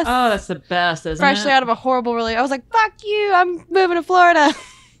yes. Oh, that's the best, isn't Freshly it? out of a horrible relationship. I was like, fuck you. I'm moving to Florida.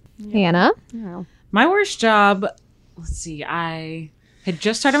 Hannah. Yeah. My worst job, let's see, I had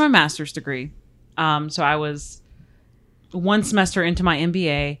just started my master's degree. So I was one semester into my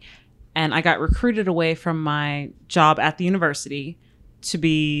MBA, and I got recruited away from my job at the university to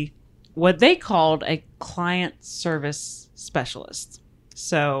be what they called a client service specialist.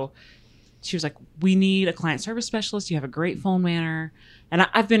 So she was like, we need a client service specialist. You have a great phone manner. And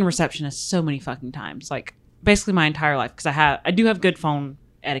I've been receptionist so many fucking times, like basically my entire life, because I do have good phone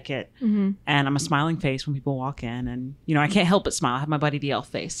etiquette, and I'm a smiling face when people walk in, and you know I can't help but smile. I have my Buddy the Elf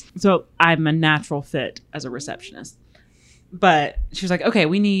face, so I'm a natural fit as a receptionist. But she was like, okay,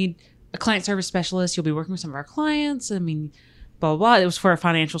 we need a client service specialist. You'll be working with some of our clients. I mean, blah blah blah. It was for a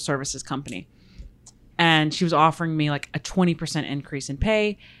financial services company, and she was offering me like a 20% increase in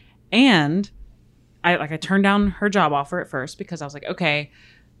pay. And I turned down her job offer at first because I was like, okay,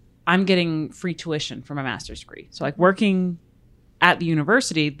 I'm getting free tuition for my master's degree. So like working at the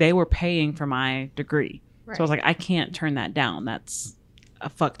university, they were paying for my degree. Right. So I was like, I can't turn that down. That's a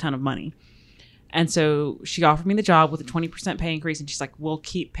fuck ton of money. And so she offered me the job with a 20% pay increase. And she's like, we'll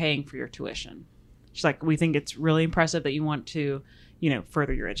keep paying for your tuition. She's like, we think it's really impressive that you want to, you know,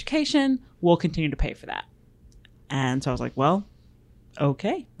 further your education. We'll continue to pay for that. And so I was like, well,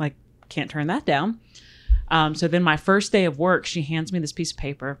 okay, like can't turn that down. So then my first day of work, she hands me this piece of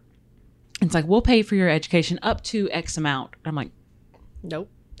paper. It's like, we'll pay for your education up to X amount. I'm like, Nope.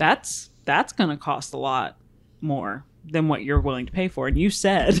 that's going to cost a lot more than what you're willing to pay for. And you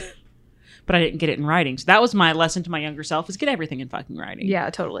said, but I didn't get it in writing. So that was my lesson to my younger self, is get everything in fucking writing. Yeah,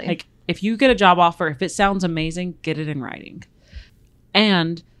 totally. Like if you get a job offer, if it sounds amazing, get it in writing.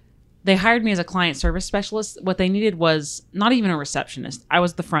 And they hired me as a client service specialist. What they needed was not even a receptionist. I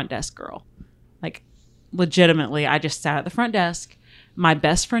was the front desk girl. Like legitimately, I just sat at the front desk. My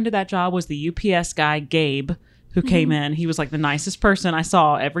best friend at that job was the UPS guy, Gabe, who came in. He was like the nicest person I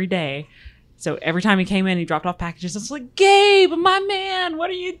saw every day. So every time he came in, he dropped off packages. I was like, Gabe, my man, what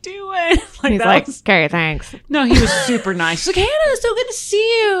are you doing? He's like, okay, thanks. No, he was super nice. He's like, Hannah, it's so good to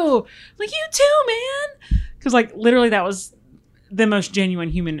see you. I'm like, you too, man. Because like literally that was the most genuine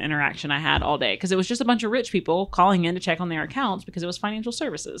human interaction I had all day, because it was just a bunch of rich people calling in to check on their accounts because it was financial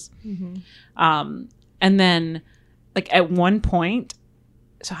services. And then like at one point,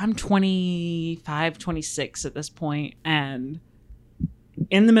 so I'm 25, 26 at this point, and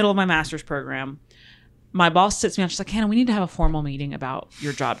in the middle of my master's program, my boss sits me down. She's like, Hannah, we need to have a formal meeting about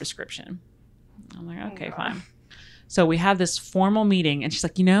your job description. I'm like, okay, fine. So we have this formal meeting, and she's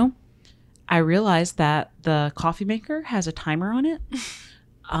like, you know, I realized that the coffee maker has a timer on it.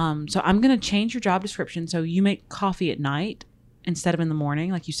 So I'm going to change your job description so you make coffee at night instead of in the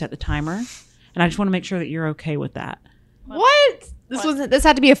morning, like you set the timer. And I just want to make sure that you're okay with that. What? This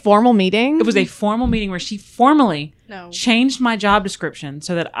had to be a formal meeting? It was a formal meeting where she formally No. changed my job description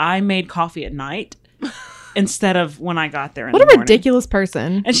so that I made coffee at night instead of when I got there in What the a morning. ridiculous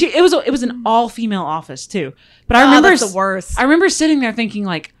person. And it was an all-female office too. But I remember that's the worst. I remember sitting there thinking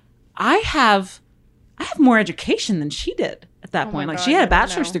like, I have more education than she did at that Oh point. my Like God, she had a I never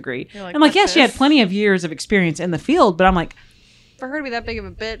bachelor's know. degree. You're like, I'm like, "Fuck yeah, she had this." plenty of years of experience in the field, but I'm like, For her to be that big of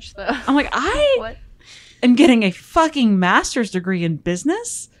a bitch, though. I'm like, I What? am getting a fucking master's degree in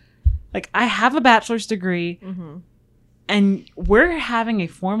business. Like I have a bachelor's degree, and we're having a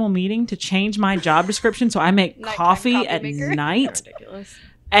formal meeting to change my job description so I make Nighttime coffee coffee at maker. night. Ridiculous.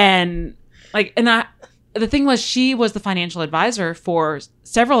 And like, and the thing was, she was the financial advisor for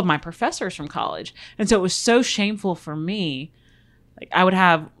several of my professors from college. And so it was so shameful for me. Like I would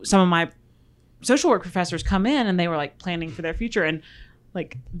have some of my social work professors come in and they were like planning for their future, and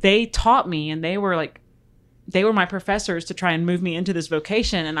like they taught me, and they were my professors to try and move me into this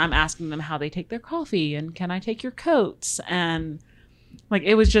vocation, and I'm asking them how they take their coffee and can I take your coats, and like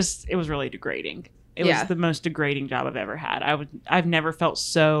it was really degrading. It was the most degrading job I've ever had. I've never felt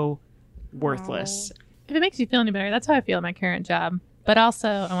so worthless. If it makes you feel any better, that's how I feel at my current job. But also,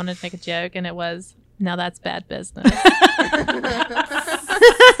 I wanted to make a joke, and it was, now that's bad business.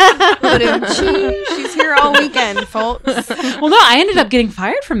 She's here all weekend, folks. Well, no, I ended up getting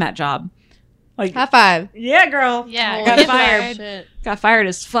fired from that job. Like, High five. yeah, girl. Yeah, I got get fired. fired. Got fired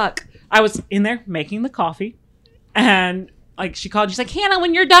as fuck. I was in there making the coffee, and like she called. She's like, Hannah,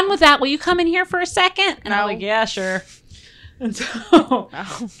 when you're done with that, will you come in here for a second? And I was like, yeah, sure. And so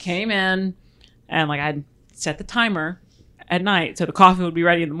came in, and like I'd set the timer at night so the coffee would be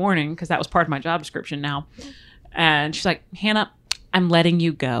ready in the morning because that was part of my job description now. And she's like, Hannah, I'm letting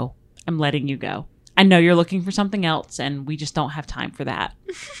you go. I'm letting you go. I know you're looking for something else, and we just don't have time for that.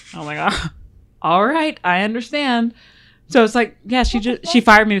 I'm like, oh, all right, I understand. So it's like, yeah, she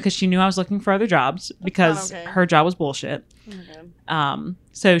fired me because she knew I was looking for other jobs because her job was bullshit.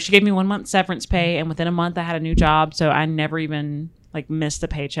 So she gave me 1 month severance pay, and within a month I had a new job. So I never even like missed a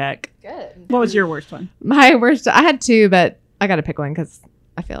paycheck. Good. What was your worst one? My worst, I had two, but I got to pick one because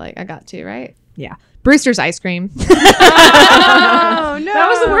I feel like I got two, right? Yeah. Brewster's ice cream. Oh, no. That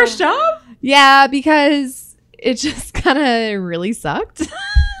was the worst job? Yeah, because it just kind of really sucked.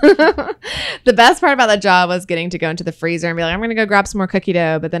 The best part about that job was getting to go into the freezer and be like, I'm going to go grab some more cookie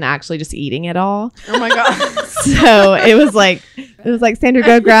dough, but then actually just eating it all. Oh my God. So it was like, Sandra,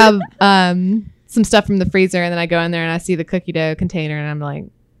 go grab some stuff from the freezer. And then I go in there and I see the cookie dough container and I'm like,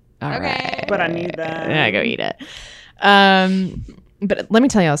 all right. But I need that. And I go eat it. But let me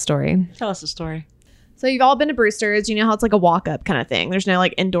tell you a story. Tell us a story. So you've all been to Brewster's. You know how it's like a walk-up kind of thing. There's no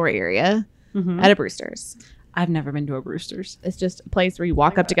like indoor area at a Brewster's. I've never been to a Brewster's. It's just a place where you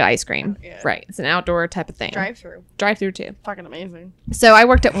walk up to get ice cream. Yeah. Right. It's an outdoor type of thing. Drive-through too. Fucking amazing. So I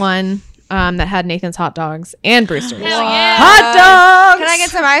worked at one that had Nathan's hot dogs and Brewster's. Hell yeah. Hot dogs! Can I get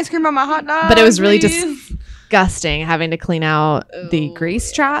some ice cream on my hot dog? But it was really please? disgusting having to clean out the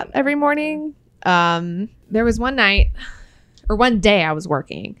grease trap every morning. There was one day I was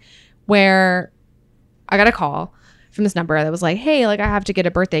working where I got a call from this number that was like, hey, like I have to get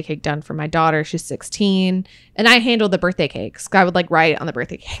a birthday cake done for my daughter. She's 16. And I handled the birthday cakes. I would like write on the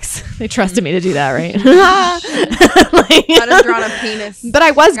birthday cakes. They trusted me to do that, right? I'd have drawn a penis. But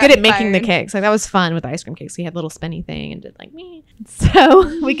I was good at making the cakes. Like that was fun with the ice cream cakes. We had a little spinny thing and did like me.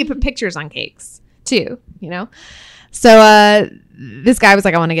 So we could put pictures on cakes too, you know? So this guy was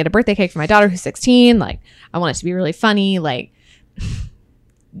like, I want to get a birthday cake for my daughter who's 16. Like I want it to be really funny. Like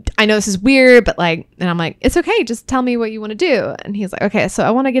I know this is weird, but like, and I'm like, it's okay. Just tell me what you want to do. And he's like, okay, so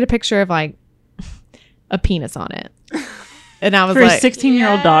I want to get a picture of like a penis on it. And I was for like, a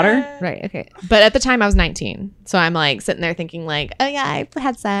 16-year-old daughter? Right. Okay. But at the time I was 19. So I'm like sitting there thinking like, oh yeah, I've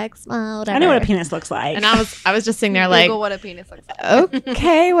had sex. Well, whatever. I know what a penis looks like. And I was just sitting there like, Google what a penis looks like.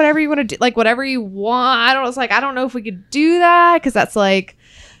 okay, whatever you want to do, like whatever you want. I don't know if we could do that. Cause that's like,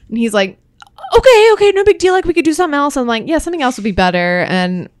 and he's like, okay, no big deal. Like we could do something else. I'm like, yeah, something else would be better.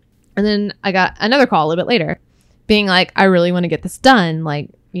 And then I got another call a little bit later being like, I really want to get this done. Like,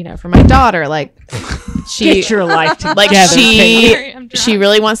 you know, for my daughter, like get your life together. Like she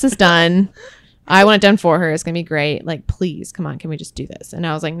really wants this done. I want it done for her. It's going to be great. Like, please, come on. Can we just do this? And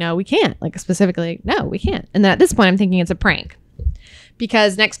I was like, no, we can't. Like specifically, no, we can't. And then at this point I'm thinking it's a prank.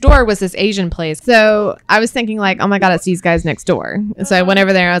 Because next door was this Asian place. So I was thinking like, oh my God, it's these guys next door. And so I went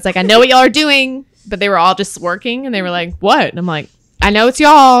over there. I was like, I know what y'all are doing. But they were all just working. And they were like, what? And I'm like, I know it's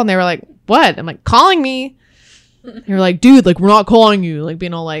y'all. And they were like, what? I'm like, calling me. They were like, dude, like, we're not calling you. Like,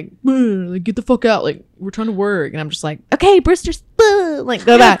 being all like get the fuck out. Like, we're trying to work. And I'm just like, okay, Brewster's, like,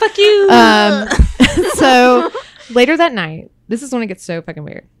 go back. Fuck you. So later that night, this is when it gets so fucking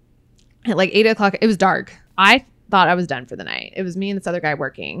weird. At like 8 o'clock, it was dark. I thought I was done for the night. It was me and this other guy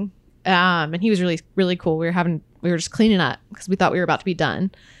working. And he was really, really cool. We were just cleaning up because we thought we were about to be done.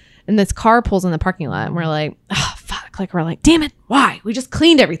 And this car pulls in the parking lot and we're like, oh, fuck. Like, we're like, damn it. Why? We just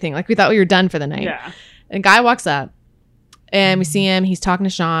cleaned everything. Like we thought we were done for the night. Yeah. And a guy walks up and we see him. He's talking to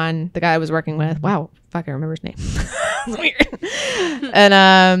Sean, the guy I was working with. Wow. Fuck, I remember his name. It's weird.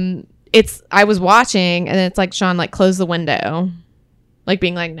 And I was watching and it's like Sean like closed the window, like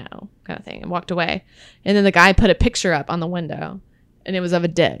being like, no, kind of thing, and walked away. And then the guy put a picture up on the window and it was of a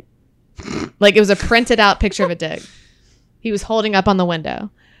dick. Like it was a printed out picture of a dick. He was holding up on the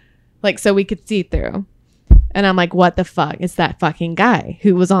window, like so we could see through. And I'm like, what the fuck? It's that fucking guy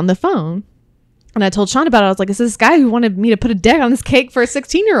who was on the phone. And I told Sean about it. I was like, "Is this guy who wanted me to put a deck on this cake for a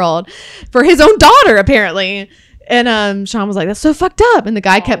 16-year-old for his own daughter, apparently?" And Sean was like, "That's so fucked up." And the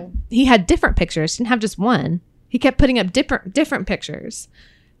guy he had different pictures. He didn't have just one. He kept putting up different pictures.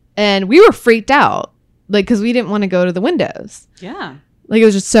 And we were freaked out, like, because we didn't want to go to the windows. Yeah. Like, it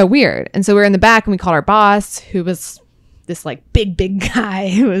was just so weird. And so we were in the back, and we called our boss, who was this, like, big guy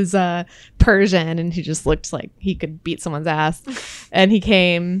who was Persian, and he just looked like he could beat someone's ass. And he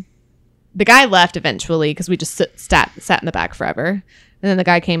came. The guy left eventually because we just sat in the back forever. And then the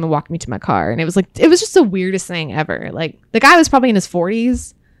guy came and walked me to my car. And it was just the weirdest thing ever. Like, the guy was probably in his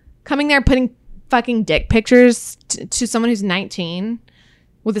 40s coming there putting fucking dick pictures to someone who's 19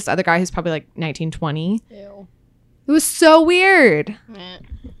 with this other guy who's probably like 19, 20. Ew. It was so weird.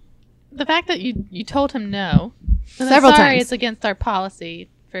 The fact that you told him no. Several times. It's against our policy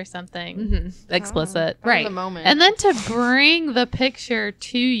for something explicit. Right. The moment. And then to bring the picture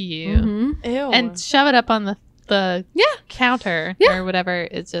to you Ew. and shove it up on the counter or whatever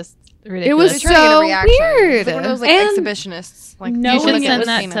is just ridiculous. It was so weird. It's like one of those like And exhibitionists. Like you should knowing send it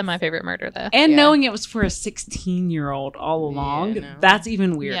that was to My Favorite Murder, though. And Yeah. knowing it was for a 16-year-old all along, no. that's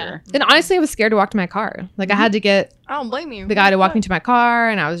even weirder. And honestly, I was scared to walk to my car. Like, I had to get I don't blame you. the guy to walk me to my car,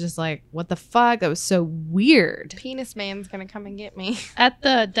 and I was just like, what the fuck? That was so weird. Penis man's gonna come and get me. At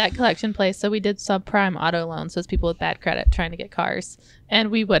the debt collection place, so we did subprime auto loans, so it's people with bad credit trying to get cars. And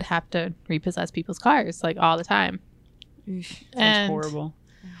we would have to repossess people's cars, like, all the time. Sounds And horrible.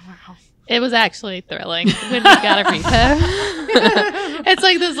 Wow. it was actually thrilling when we got a repo. It's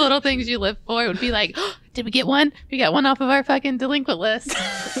like those little things you live for. It would be like, oh, did we get one? We got one off of our fucking delinquent list.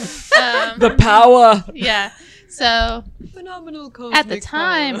 The power. Yeah. So Phenomenal. at the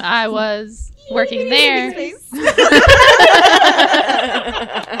time, I was working there.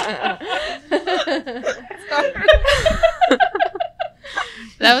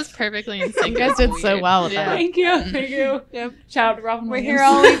 That was perfectly in sync. You guys did so well with that. Thank you. Thank you. Yep. Shout out to Robin We're Williams. here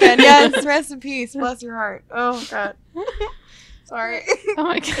all weekend. Yes. Rest in peace. Bless your heart. Oh God. Sorry. Oh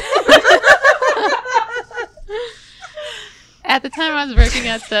my god. At the time I was working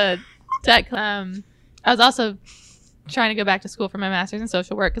at the tech, I was also trying to go back to school for my master's in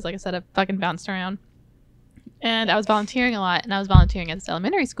social work because, like I said, I fucking bounced around. And I was volunteering a lot, and I was volunteering at this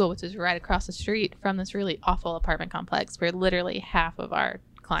elementary school, which is right across the street from this really awful apartment complex where literally half of our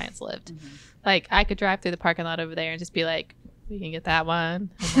clients lived. Mm-hmm. Like, I could drive through the parking lot over there and just be like, we can get that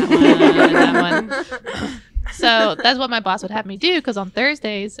one, and that one, and that one. So that's what my boss would have me do, because on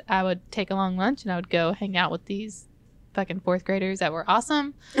Thursdays, I would take a long lunch, and I would go hang out with these fucking fourth graders that were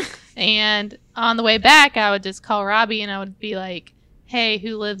awesome. And on the way back, I would just call Robbie, and I would be like, hey,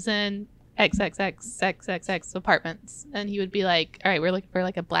 who lives in XXXXXX apartments? And he would be like, all right, we're looking for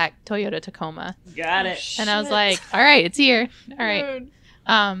like a black Toyota Tacoma. Got it. And I was like, all right, it's here. All right.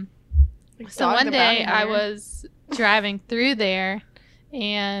 So Dog one day about I here. was driving through there,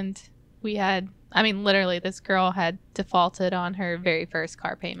 and we had, I mean, literally this girl had defaulted on her very first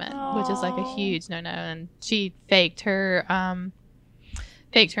car payment, which is like a Aw. huge no-no. And she faked her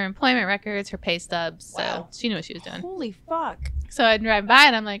employment records, her pay stubs. Wow. So she knew what she was doing. Holy fuck. So I'd drive by,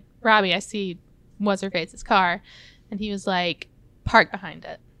 and I'm like, Robbie, I see what's her face's car. And he was like, park behind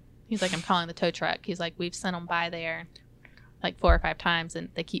it. He's like, I'm calling the tow truck. He's like, we've sent them by there like 4 or 5 times, and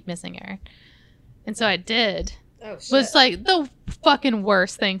they keep missing her. And so I did. Oh shit. Was like the fucking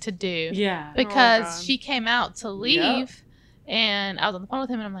worst thing to do. Yeah. Because God. she came out to leave, Yep. and I was on the phone with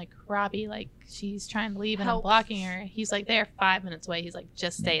him, and I'm like, Robbie, like, she's trying to leave, and I'm Help. blocking her. He's like, they're 5 minutes away. He's like,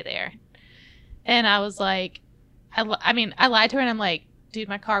 just stay there. And I was like, I mean, I lied to her, and I'm like, dude,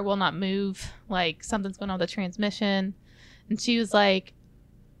 my car will not move. Like, something's going on with the transmission. And she was like,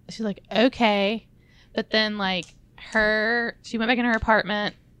 okay. But then, like, she went back in her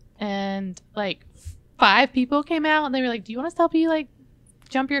apartment, and like 5 people came out, and they were like, do you want us to help you like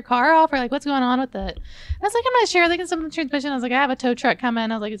jump your car off, or like what's going on with it? I was like, I'm not sure. I think it's something with the transmission. I was like, I have a tow truck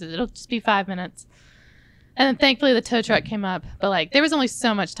coming. I was like, it'll just be 5 minutes. And then thankfully the tow truck came up, but like there was only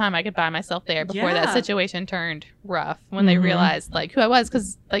so much time I could buy myself there before that Yeah. situation turned rough when they realized like who I was,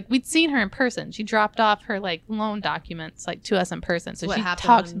 because like we'd seen her in person. She dropped off her like loan documents like to us in person, so What she happened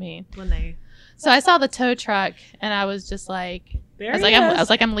talked to me. when they So I saw the tow truck, and I was just like, I was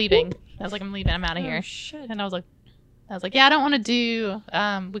like, I'm leaving. I was like, I'm leaving. I'm out of here. Shit. And I was like, yeah, I don't want to do.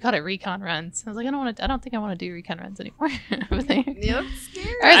 We called it recon runs. I was like, I don't think I want to do recon runs anymore over there. Yep.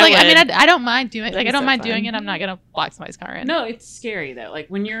 Scary. I was I like, I mean, would. I don't mind doing. Like, I That'd be don't so mind fun. doing it. I'm not gonna block somebody's car in. No, it's scary though. Like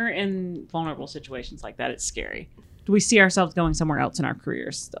when you're in vulnerable situations like that, it's scary. Do we see ourselves going somewhere else in our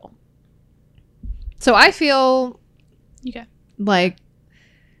careers still? So I feel Okay. like,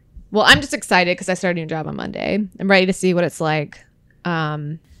 well, I'm just excited because I started a new job on Monday. I'm ready to see what it's like.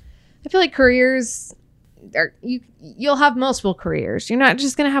 I feel like careers you'll have multiple careers. You're not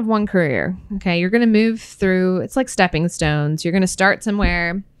just going to have one career. Okay. You're going to move through, it's like stepping stones. You're going to start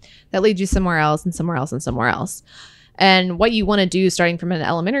somewhere that leads you somewhere else and somewhere else and somewhere else. And what you want to do starting from an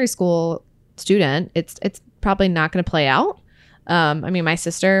elementary school student, it's probably not going to play out. I mean, my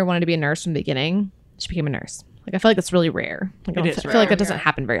sister wanted to be a nurse from the beginning. She became a nurse. Like, I feel like it's really rare. Like, I feel like it doesn't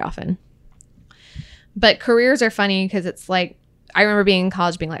happen very often. But careers are funny because it's like, I remember being in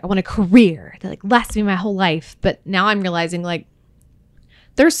college being like, I want a career that like lasts me my whole life. But now I'm realizing like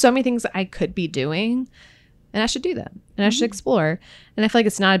there's so many things that I could be doing and I should do them and I should explore. And I feel like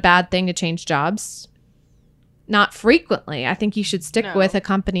it's not a bad thing to change jobs. Not frequently. I think you should stick with a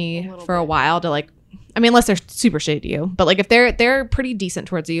company for a while to like, I mean, unless they're super shitty to you, but like if they're pretty decent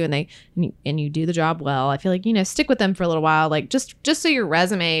towards you and you do the job well, I feel like, you know, stick with them for a little while, like just so your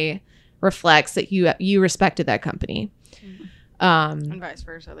resume reflects that you respected that company. And vice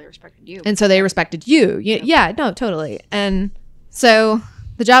versa, they respected you. And so they respected you. Yeah, no, totally. And so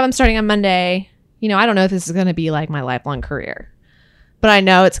the job I'm starting on Monday, you know, I don't know if this is going to be like my lifelong career, but I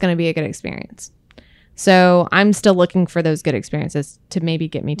know it's going to be a good experience. So I'm still looking for those good experiences to maybe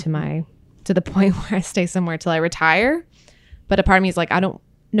get me to the point where I stay somewhere till I retire. But a part of me is like, I don't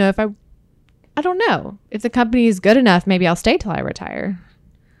know if the company is good enough, maybe I'll stay till I retire.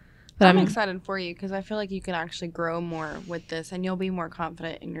 But I'm excited for you because I feel like you can actually grow more with this and you'll be more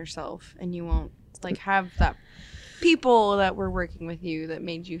confident in yourself and you won't like have that people that were working with you that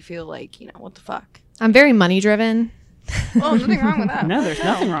made you feel like, you know, what the fuck. I'm very money driven. Well, nothing wrong with that. No, there's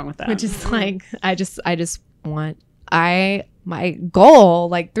nothing wrong with that. Which is like, I just want, my goal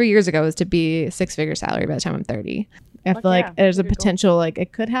like 3 years ago was to be a 6-figure salary by the time I'm 30. I feel like there's a potential, like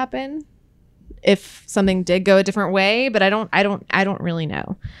it could happen if something did go a different way, but I don't really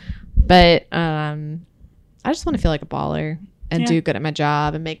know. But I just want to feel like a baller and do good at my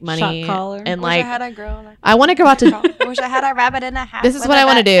job and make money. Shot caller. And Wish like, I had a girl. I want to go out to. Wish I had a rabbit in a hat. This is what I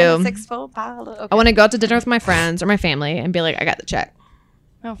want to do. 6-foot pile. Okay. I want to go out to dinner with my friends or my family and be like, I got the check.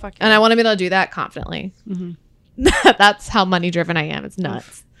 Oh fuck. And I want to be able to do that confidently. Mm-hmm. That's how money driven I am. It's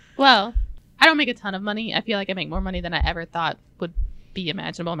nuts. Well, I don't make a ton of money. I feel like I make more money than I ever thought would be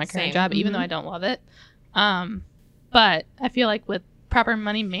imaginable in my current job, even though I don't love it. But I feel like with proper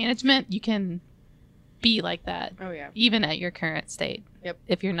money management, you can be like that. Oh yeah. Even at your current state. Yep.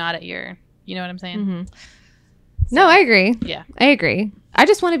 If you're not at your, you know what I'm saying? Mm-hmm. So, no, I agree. Yeah. I agree. I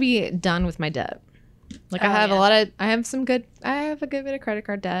just want to be done with my debt. Like I have a good bit of credit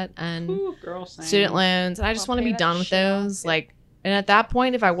card debt and student loans. And I just want to be done with those. Like, and at that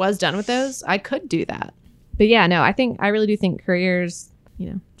point, if I was done with those, I could do that. But yeah, no, I really do think careers, you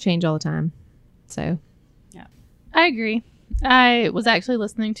know, change all the time. So. Yeah. I agree. I was actually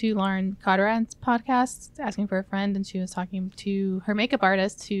listening to Lauren Conrad's podcast, asking for a friend, and she was talking to her makeup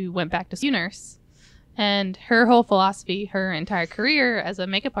artist who went back to school nurse. And her whole philosophy, her entire career as a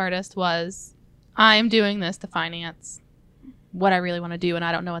makeup artist was, I'm doing this to finance what I really want to do, and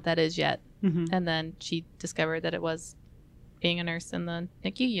I don't know what that is yet. Mm-hmm. And then she discovered that it was being a nurse in the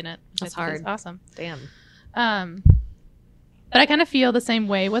NICU unit. That's hard. Is awesome. Damn. But I kind of feel the same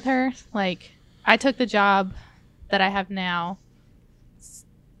way with her. Like, I took the job that I have now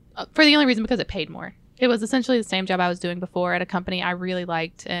for the only reason because it paid more. It was essentially the same job I was doing before at a company I really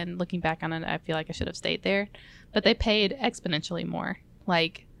liked, and looking back on it, I feel like I should have stayed there. But they paid exponentially more.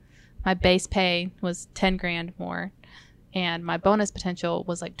 Like, my base pay was $10,000 more, and my bonus potential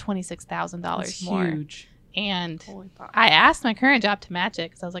was like $26,000 more. Huge. And I asked my current job to match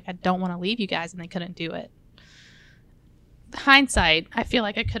it because I was like, I don't want to leave you guys, and they couldn't do it. Hindsight, I feel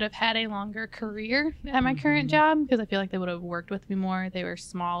like I could have had a longer career at my current job because I feel like they would have worked with me more. They were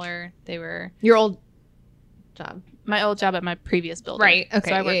smaller. They were your old job, my old job at my previous builder. Right. Okay.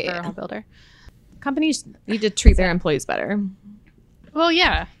 So I worked for a home builder. Companies need to treat their employees better. Well,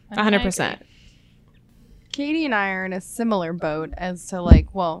 yeah, 100%. Katie and I are in a similar boat as to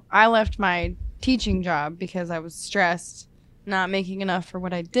like, well, I left my teaching job because I was stressed, not making enough for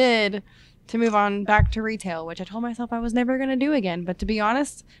what I did, to move on back to retail, which I told myself I was never going to do again. But to be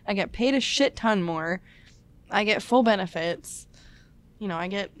honest, I get paid a shit ton more. I get full benefits. You know, I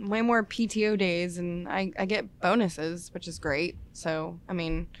get way more PTO days, and I get bonuses, which is great. So, I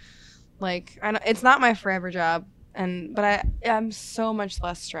mean, like, it's not my forever job, but I'm so much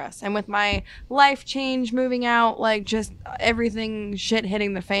less stressed. And with my life change, moving out, like just everything shit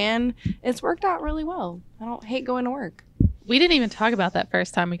hitting the fan, it's worked out really well. I don't hate going to work. We didn't even talk about that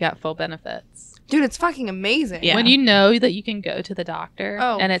first time we got full benefits. Dude, it's fucking amazing. Yeah. When you know that you can go to the doctor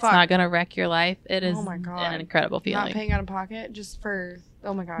and it's not going to wreck your life, it is an incredible feeling. Not paying out of pocket just for,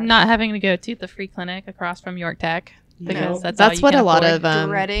 oh my God. Not having to go to the free clinic across from York Tech. because that's That's all you what can a lot afford. of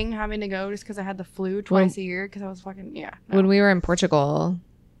dreading having to go just because I had the flu twice a year because I was fucking no. when we were in Portugal,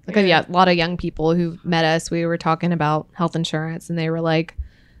 because a lot of young people who met us, we were talking about health insurance, and they were like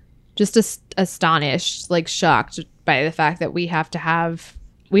just astonished, like shocked by the fact that we have to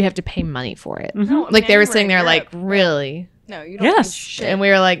pay money for it. No, I Like mean, they were anywhere sing in there Europe, like, really? no, you don't. Yes. Yes, shit. And we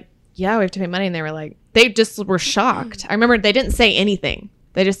were like, yeah, we have to pay money. And they were like, they just were shocked. I remember they didn't say anything.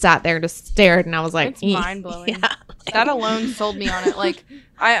 They just sat there and just stared. And I was like, It's mind blowing. Yeah. That alone sold me on it. Like,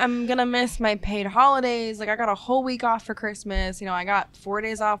 I'm gonna miss my paid holidays. Like, I got a whole week off for Christmas. You know, I got 4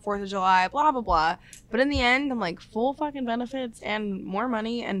 days off, 4th of July, blah, blah, blah. But in the end, I'm like, full fucking benefits and more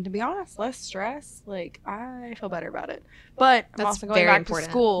money. And to be honest, less stress. Like, I feel better about it. But I'm That's also going very back important.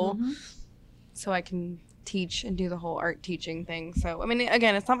 to school so I can teach and do the whole art teaching thing. So, I mean,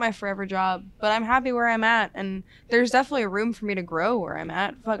 again, it's not my forever job, but I'm happy where I'm at. And there's definitely a room for me to grow where I'm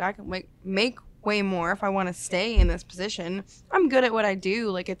at. Fuck, I can make way more if I want to stay in this position. I'm good at what I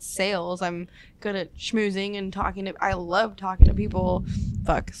do. Like, it's sales. I'm good at schmoozing and talking to. I love talking to people.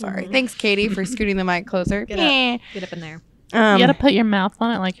 Fuck, sorry. Thanks, Katie, for scooting the mic closer. Get up in there. You gotta put your mouth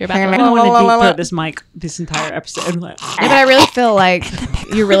on it like you're about I to. don't want to deep throat this mic this entire episode. Like, Yeah, but I really feel like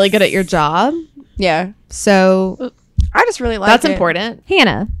you're really good at your job. Yeah, So I just really like that's it. important.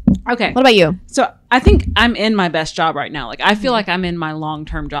 Hannah, okay. what about you? So I think I'm in my best job right now. Like I feel like I'm in my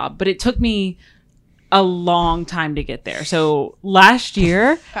long-term job, but it took me a long time to get there. So last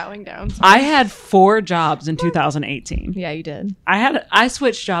year Bowing down. I had 4 jobs in 2018. Yeah, you did. I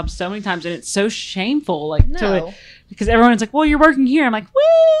switched jobs so many times and it's so shameful like No. because everyone's like, well, you're working here. I'm like,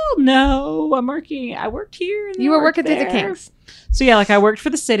 well, no, I worked here. And then You I were worked working through the there. kinks. So yeah, like I worked for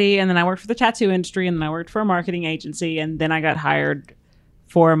the city and then I worked for the tattoo industry and then I worked for a marketing agency and then I got hired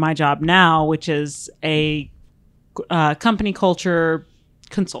for my job now, which is a company culture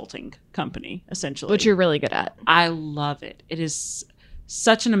consulting company, essentially. Which you're really good at. I love it. It is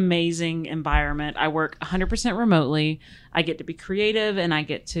such an amazing environment. I work 100% remotely. I get to be creative and I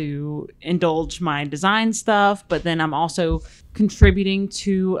get to indulge my design stuff, but then I'm also contributing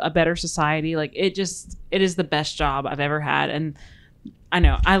to a better society. Like it is the best job I've ever had. And I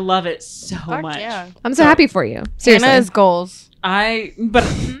know I love it so Fuck much. yeah. I'm so happy for you. Seriously. Hannah's goals. But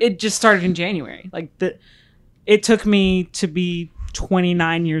it just started in January. Like it took me to be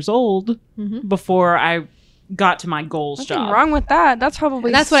 29 years old before I got to my goals Nothing job. wrong with that. That's probably.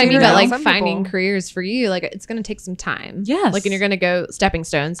 And that's what I mean sooner about than like some finding people. careers for you. Like it's going to take some time. Yes. Like and you're going to go stepping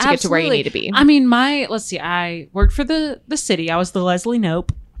stones to get to where you Absolutely. need to be. I mean, I worked for the city. I was the Leslie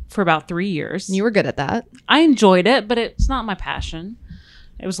Nope for about 3 years. You were good at that. I enjoyed it, but it's not my passion.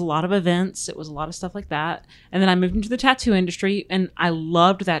 It was a lot of events. It was a lot of stuff like that. And then I moved into the tattoo industry and I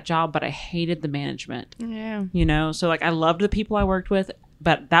loved that job, but I hated the management, Yeah. you know? So like I loved the people I worked with,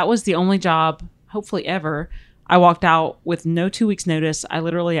 but that was the only job, hopefully ever. I walked out with no 2 weeks notice. I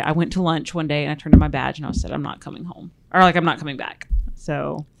went to lunch one day and I turned in my badge and I said, I'm not coming home or like, I'm not coming back.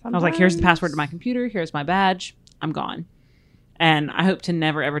 So I was like, here's the password to my computer. Here's my badge. I'm gone. And I hope to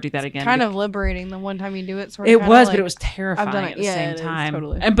never, ever do that again. Kind of liberating the one time you do it. Sort of. It kinda was, like, but it was terrifying at the Yeah, same it is, time.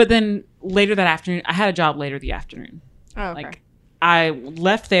 totally. But then later that afternoon, I had a job later the afternoon. Oh, okay. Like I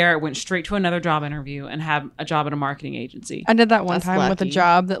left there, went straight to another job interview, and had a job at a marketing agency. I did that one That's time with a lucky.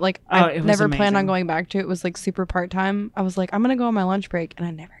 job that like Oh, I it was never planned on amazing. going back to. It was like super part time. I was like, I'm gonna go on my lunch break, and I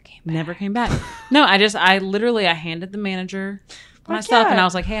never came back. Never came back. No, I handed the manager my Fuck stuff, yeah. and I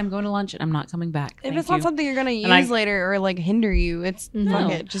was like, hey, I'm going to lunch, and I'm not coming back. If Thank it's you. not something you're gonna use And I- later or like hinder you, it's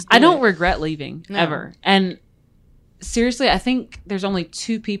fuck it. Just I do don't it. regret leaving No. ever. And seriously, I think there's only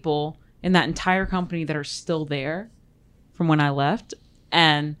 2 people in that entire company that are still there from when I left.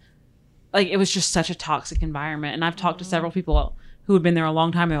 And like, it was just such a toxic environment. And I've talked to several people who had been there a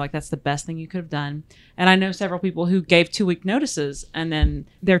long time. They're like, that's the best thing you could have done. And I know several people who gave 2-week notices and then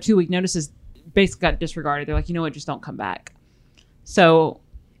their 2-week notices basically got disregarded. They're like, you know what? Just don't come back. So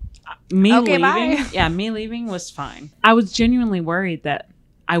me Okay, leaving, me leaving was fine. I was genuinely worried that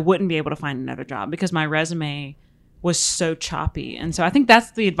I wouldn't be able to find another job because my resume was so choppy. And so I think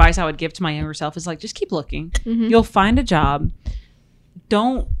that's the advice I would give to my younger self is like, just keep looking. You'll find a job.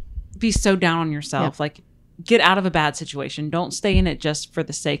 Don't be so down on yourself. Like get out of a bad situation. Don't stay in it just for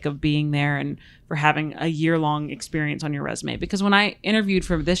the sake of being there and for having a year-long experience on your resume. Because when I interviewed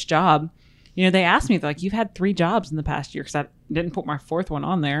for this job, you know, they asked me, they're like, you've had 3 jobs in the past year because I didn't put my 4th one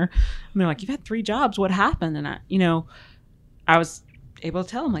on there. And they're like, you've had 3 jobs. What happened? And I was able to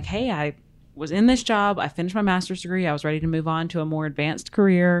tell them like, hey, I was in this job. I finished my master's degree. I was ready to move on to a more advanced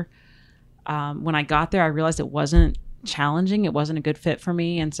career. When I got there, I realized it wasn't challenging. It wasn't a good fit for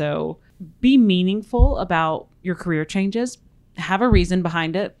me. And so be meaningful about your career changes. Have a reason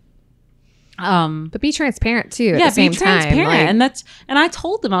behind it. But be transparent too. At Yeah, the same be transparent. time. Like, And I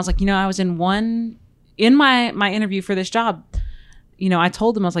told them, I was like, I was in my interview for this job. I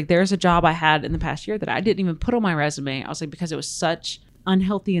told them, I was like, there's a job I had in the past year that I didn't even put on my resume. I was like, because it was such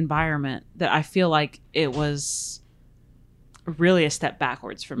unhealthy environment that I feel like it was really a step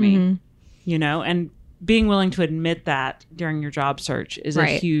backwards for me, and being willing to admit that during your job search is a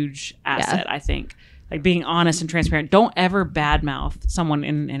huge asset. I think like being honest and transparent. Don't ever badmouth someone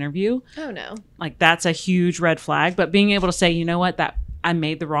in an interview. oh no. Like that's a huge red flag, but being able to say, you know what, that I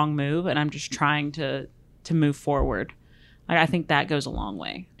made the wrong move and I'm just trying to move forward. Like, I think that goes a long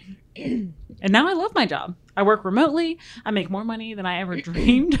way. And now I love my job. I work remotely. I make more money than I ever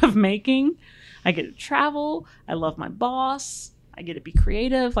dreamed of making. I get to travel. I love my boss. I get to be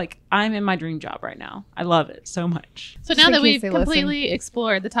creative. Like, I'm in my dream job right now. I love it so much. So now in that case we've they completely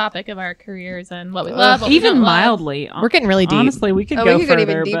explored the topic of our careers and what we love, what we Even don't love. mildly. We're getting really deep. Honestly, we could Oh, go we could go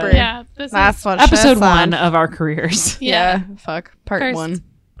further. even but deeper. Yeah, this That's is what episode Chef's on. 1 of our careers. yeah. Fuck. Part First- 1.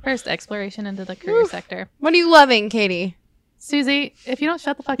 First exploration into the career sector. What are you loving, Katie? Susie, if you don't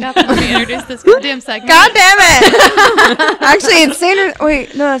shut the fuck up and let me introduce this goddamn segment. God damn it! Actually, it's Sandra.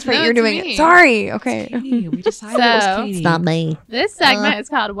 Wait, no, that's right. No, You're it's doing me. it. Sorry. Okay. Katie, we decided it was So- Katie. It's not me. This segment is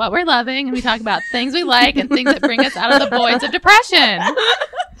called What We're Loving, and we talk about things we like and things that bring us out of the voids of depression.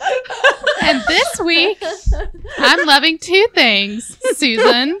 And this week, I'm loving 2 things,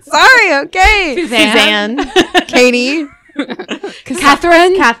 Susan. Sorry. Okay. Suzanne. Katie.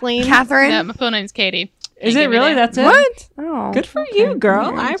 Catherine. Kathleen. Catherine. No, my full name's Katie. Is Can't it give you really? that. That's it? What? Oh. Good for you,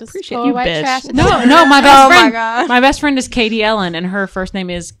 girl. I Just appreciate full you, of white bitch. trash. No, my best Oh my friend. God. My best friend is Katie Ellen, and her first name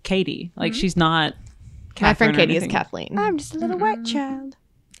is Katie. Like she's not. My friend Catherine or Katie is anything. Kathleen. I'm just a little white child.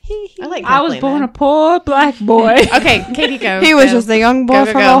 I like I was Kathleen, born then. a poor black boy. Okay, Katie, go. He was go. just a young boy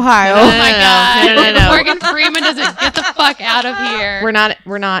Go, from go. Ohio. Oh my god. No. Morgan Freeman doesn't get the fuck out of here.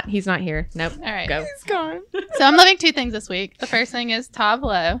 We're not. He's not here. Nope. All right. Go. He's gone. So I'm loving 2 things this week. The first thing is Tav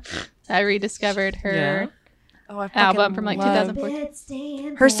Lowe. I rediscovered her Oh, I album from like love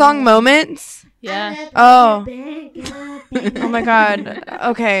 2014. her song "Moments." Yeah. Oh. Oh my god.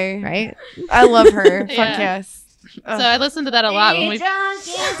 Okay. Right? I love her. Fuck Yeah. yes. So I listened to that a lot when we. drunk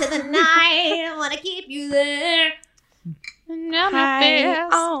into the night. I want to keep you there. Now my face.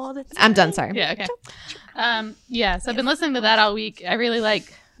 Oh, that's I'm done. Sorry. Yeah. Okay. Yeah. So I've been listening to that all week. I really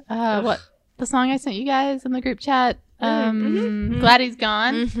like what the song I sent you guys in the group chat. Glad He's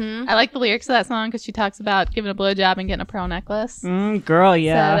Gone. Mm-hmm. I like the lyrics of that song because she talks about giving a blowjob and getting a pearl necklace. Girl,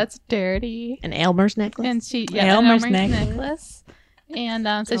 yeah. So that's dirty. An Elmer's necklace. And she, Elmer's an necklace. And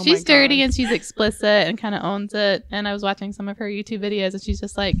so Oh my she's dirty God. and she's explicit and kind of owns it. And I was watching some of her YouTube videos and she's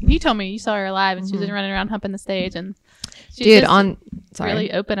just like, you told me you saw her live and she was running around humping the stage and she's Dude, just sorry.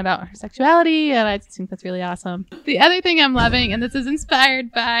 really open about her sexuality. And I just think that's really awesome. The other thing I'm loving, and this is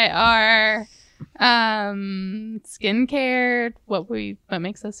inspired by our skincare, what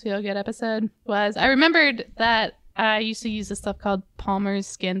makes us feel good episode, was I remembered that I used to use this stuff called Palmer's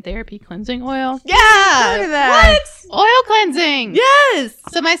Skin Therapy Cleansing Oil. Look at that. Oil cleansing. Yes.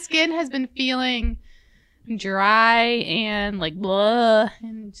 So my skin has been feeling dry and like blah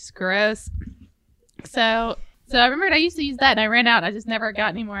and just gross. So I remembered I used to use that and I ran out. I just never got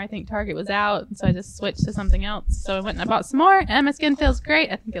any more. I think Target was out. And so I just switched to something else. So I went and I bought some more and my skin feels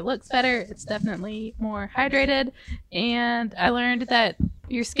great. I think it looks better. It's definitely more hydrated. And I learned that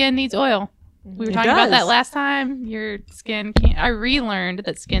your skin needs oil. We were It talking about does. that last time. Your skin can't. I relearned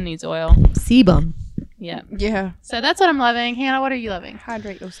that skin needs oil. Sebum. Yeah. Yeah. So that's what I'm loving. Hannah, what are you loving?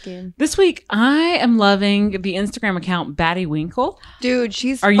 Hydrate your skin. This week, I am loving the Instagram account Batty Winkle. Dude,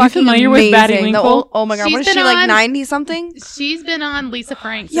 she's Are you fucking familiar with amazing. Batty The Winkle? old- oh my god, She's what is been she, like on- 90 something? She's been on Lisa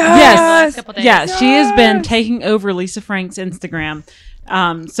Frank's Yes! the last couple days. Yeah, she has been Yes! taking over Lisa Frank's Instagram.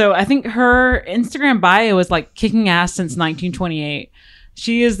 So I think her Instagram bio is like kicking ass since 1928.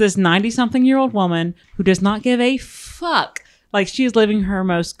 She is this 90-something-year-old woman who does not give a fuck. Like, she is living her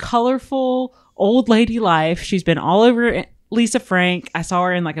most colorful old lady life. She's been all over Lisa Frank. I saw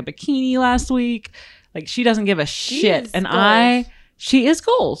her in like a bikini last week. Like, she doesn't give a shit. is And goals. she is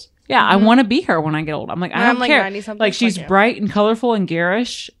goals. Yeah, I want to be her when I get old. I'm like, I When don't I'm, like, care. 90-something, Like, she's fuck yeah. bright and colorful and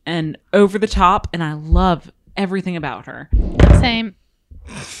garish and over the top, and I love everything about her. Same.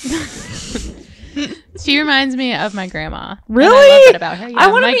 She reminds me of my grandma. And Really? I love that about her. Yeah, I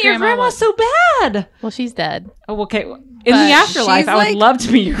want to my meet your grandma was- so bad. Well, she's dead. Oh, okay. In But the afterlife, she's I would like- love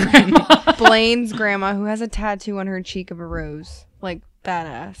to meet your grandma. Blaine's grandma, who has a tattoo on her cheek of a rose. Like,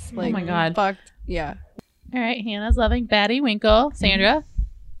 badass. Like, my God. Fucked. Yeah. All right, Hannah's loving Batty Winkle. Sandra.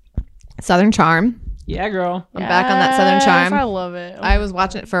 Southern Charm. Yeah, girl. I'm back on that Southern Yes, Charm. I love it. I was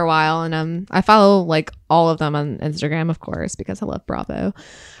watching it for a while, and I follow like all of them on Instagram, of course, because I love Bravo.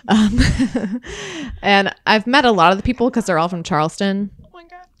 And I've met a lot of the people because they're all from Charleston. Oh my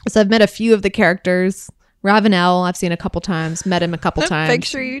god! So I've met a few of the characters. Ravenel, I've seen a couple times. Met him a couple times.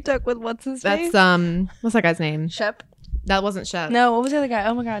 Picture you took with what's his face? That's what's that guy's name? Shep. That wasn't Shep. No, what was the other guy?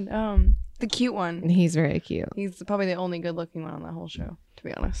 Oh my god. The cute one. He's very cute. He's probably the only good-looking one on that whole show, to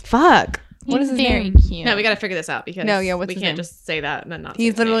be honest. Fuck. What is his very name? cute. No, we got to figure this out because what's we his can't name? just say that and then not. say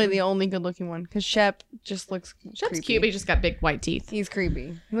He's his literally name. the only good-looking one. Because Shep just looks Shep's creepy. cute, but he just got big white teeth. He's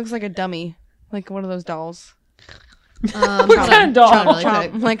creepy. He looks like a dummy, like one of those dolls. What kind of doll? Really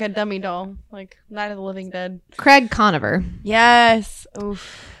quick. Like a dummy doll, like Night of the Living Dead. Craig Conover. Yes.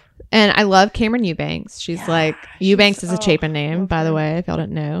 Oof. And I love Cameron Eubanks. She's like Eubanks is a Chapin name, love by the her. way, if y'all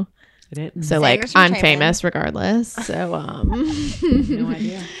didn't know. I didn't. So Sandra's like from I'm Chapin. famous regardless. So No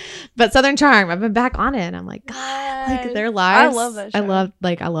idea. But Southern Charm, I've been back on it and I'm like, God, like their lives. I love that show.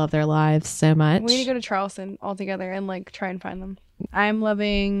 I love their lives so much. We need to go to Charleston all together and like try and find them. I'm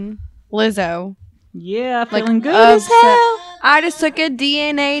loving Lizzo. Yeah, Like feeling good upset. as hell. I just took a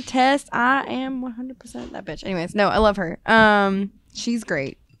DNA test. I am 100% that bitch. Anyways, no, I love her. She's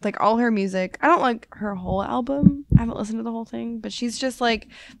great. Like all her music. I don't like her whole album. I haven't listened to the whole thing, but she's just like,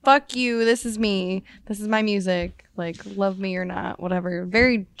 fuck you. This is me. This is my music. Like, love me or not, whatever.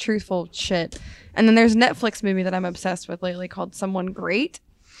 Very truthful shit. And then there's a Netflix movie that I'm obsessed with lately called Someone Great.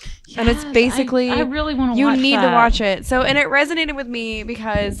 And it's basically I really want to you watch need that. to watch it. So, and it resonated with me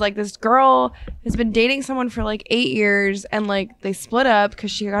because like this girl has been dating someone for like 8 years and like they split up because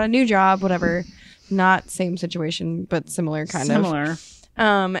she got a new job, whatever. Not same situation, but similar kind of. Similar.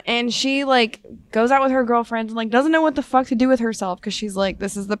 And she like goes out with her girlfriends and like doesn't know what the fuck to do with herself because she's like,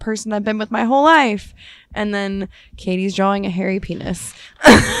 this is the person I've been with my whole life. And then Katie's drawing a hairy penis.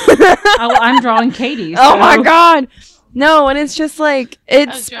 I'm drawing Katie's. Oh my so- god. No, and it's just like it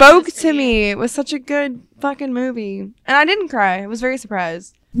I was drawing spoke this for to you. me. It was such a good fucking movie. And I didn't cry. I was very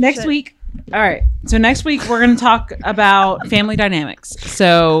surprised. Next week. All right. So next week we're going to talk about family dynamics.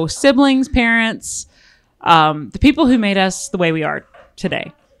 So siblings, parents, the people who made us the way we are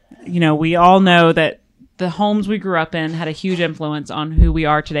today. You know, we all know that the homes we grew up in had a huge influence on who we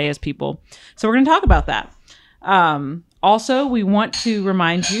are today as people. So we're going to talk about that. Also, we want to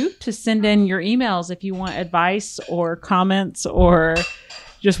remind you to send in your emails if you want advice or comments or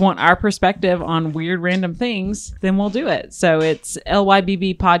just want our perspective on weird random things, then we'll do it. So it's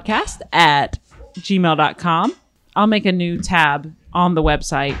lybbpodcast@gmail.com. I'll make a new tab on the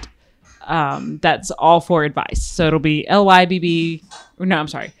website that's all for advice. So it'll be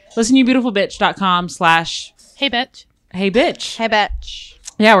listenyoubbeautifulbitch.com/hey Hey, bitch. bitch. Hey, bitch.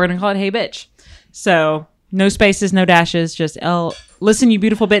 Yeah, we're going to call it Hey Bitch. So no spaces, no dashes, just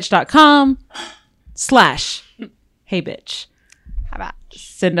listenyoubbeautifulbitch.com/hey bitch. How about?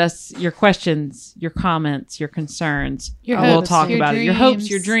 Send us your questions, your comments, your concerns. Your We'll hopes, talk your about it. Your hopes, dreams.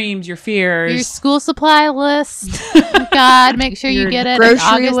 your dreams, your fears, Your school supply list. God, make sure you Your get it. grocery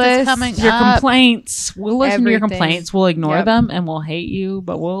August list, is coming your up. complaints. We'll listen to your Everything. complaints. We'll ignore Yep. them and we'll hate you,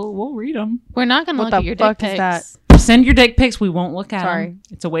 but we'll read them. We're not going to What look at the your dick fuck is pics. that? Send your dick pics. We won't look at Sorry. them.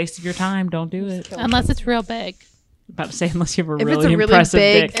 It's a waste of your time. Don't do it. Unless it's real big. About to say unless you have a If it's really a really impressive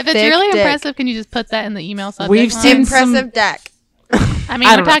big- dick. If it's Thick really dick. impressive, can you just put that in the email subject? We've line? seen Impressive deck. I mean,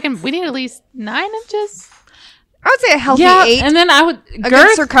 I we're don't know. talking, we need at least 9 inches. I would say a healthy Yeah, 8. and then I would good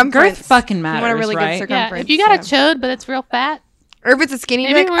girth circumference. Girth fucking You matters, want a really good right? circumference. Yeah, if you got yeah. a chode, but it's real fat. Or if it's a skinny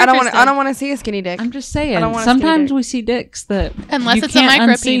Maybe dick, we're I don't want interested. I don't want to see a skinny dick. I'm just I saying. don't want a skinny Sometimes dick. we see dicks that Unless you it's a can't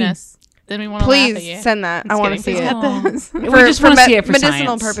micro unsee. penis. Then we want to laugh at you. Please send that. I Just want to see kidding. it. Please We just want to see it for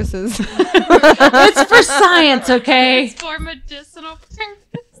medicinal science. purposes. It's for science, okay? For medicinal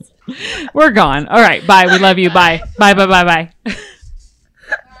purpose. We're gone. All right. Bye. We love you. Bye. Bye. Bye. Bye. Bye.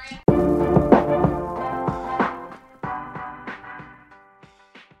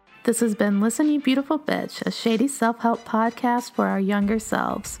 This has been Listen You Beautiful Bitch, a shady self-help podcast for our younger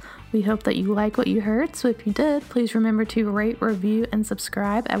selves. We hope that you like what you heard, so if you did, please remember to rate, review, and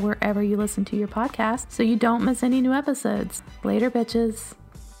subscribe at wherever you listen to your podcast so you don't miss any new episodes. Later, bitches.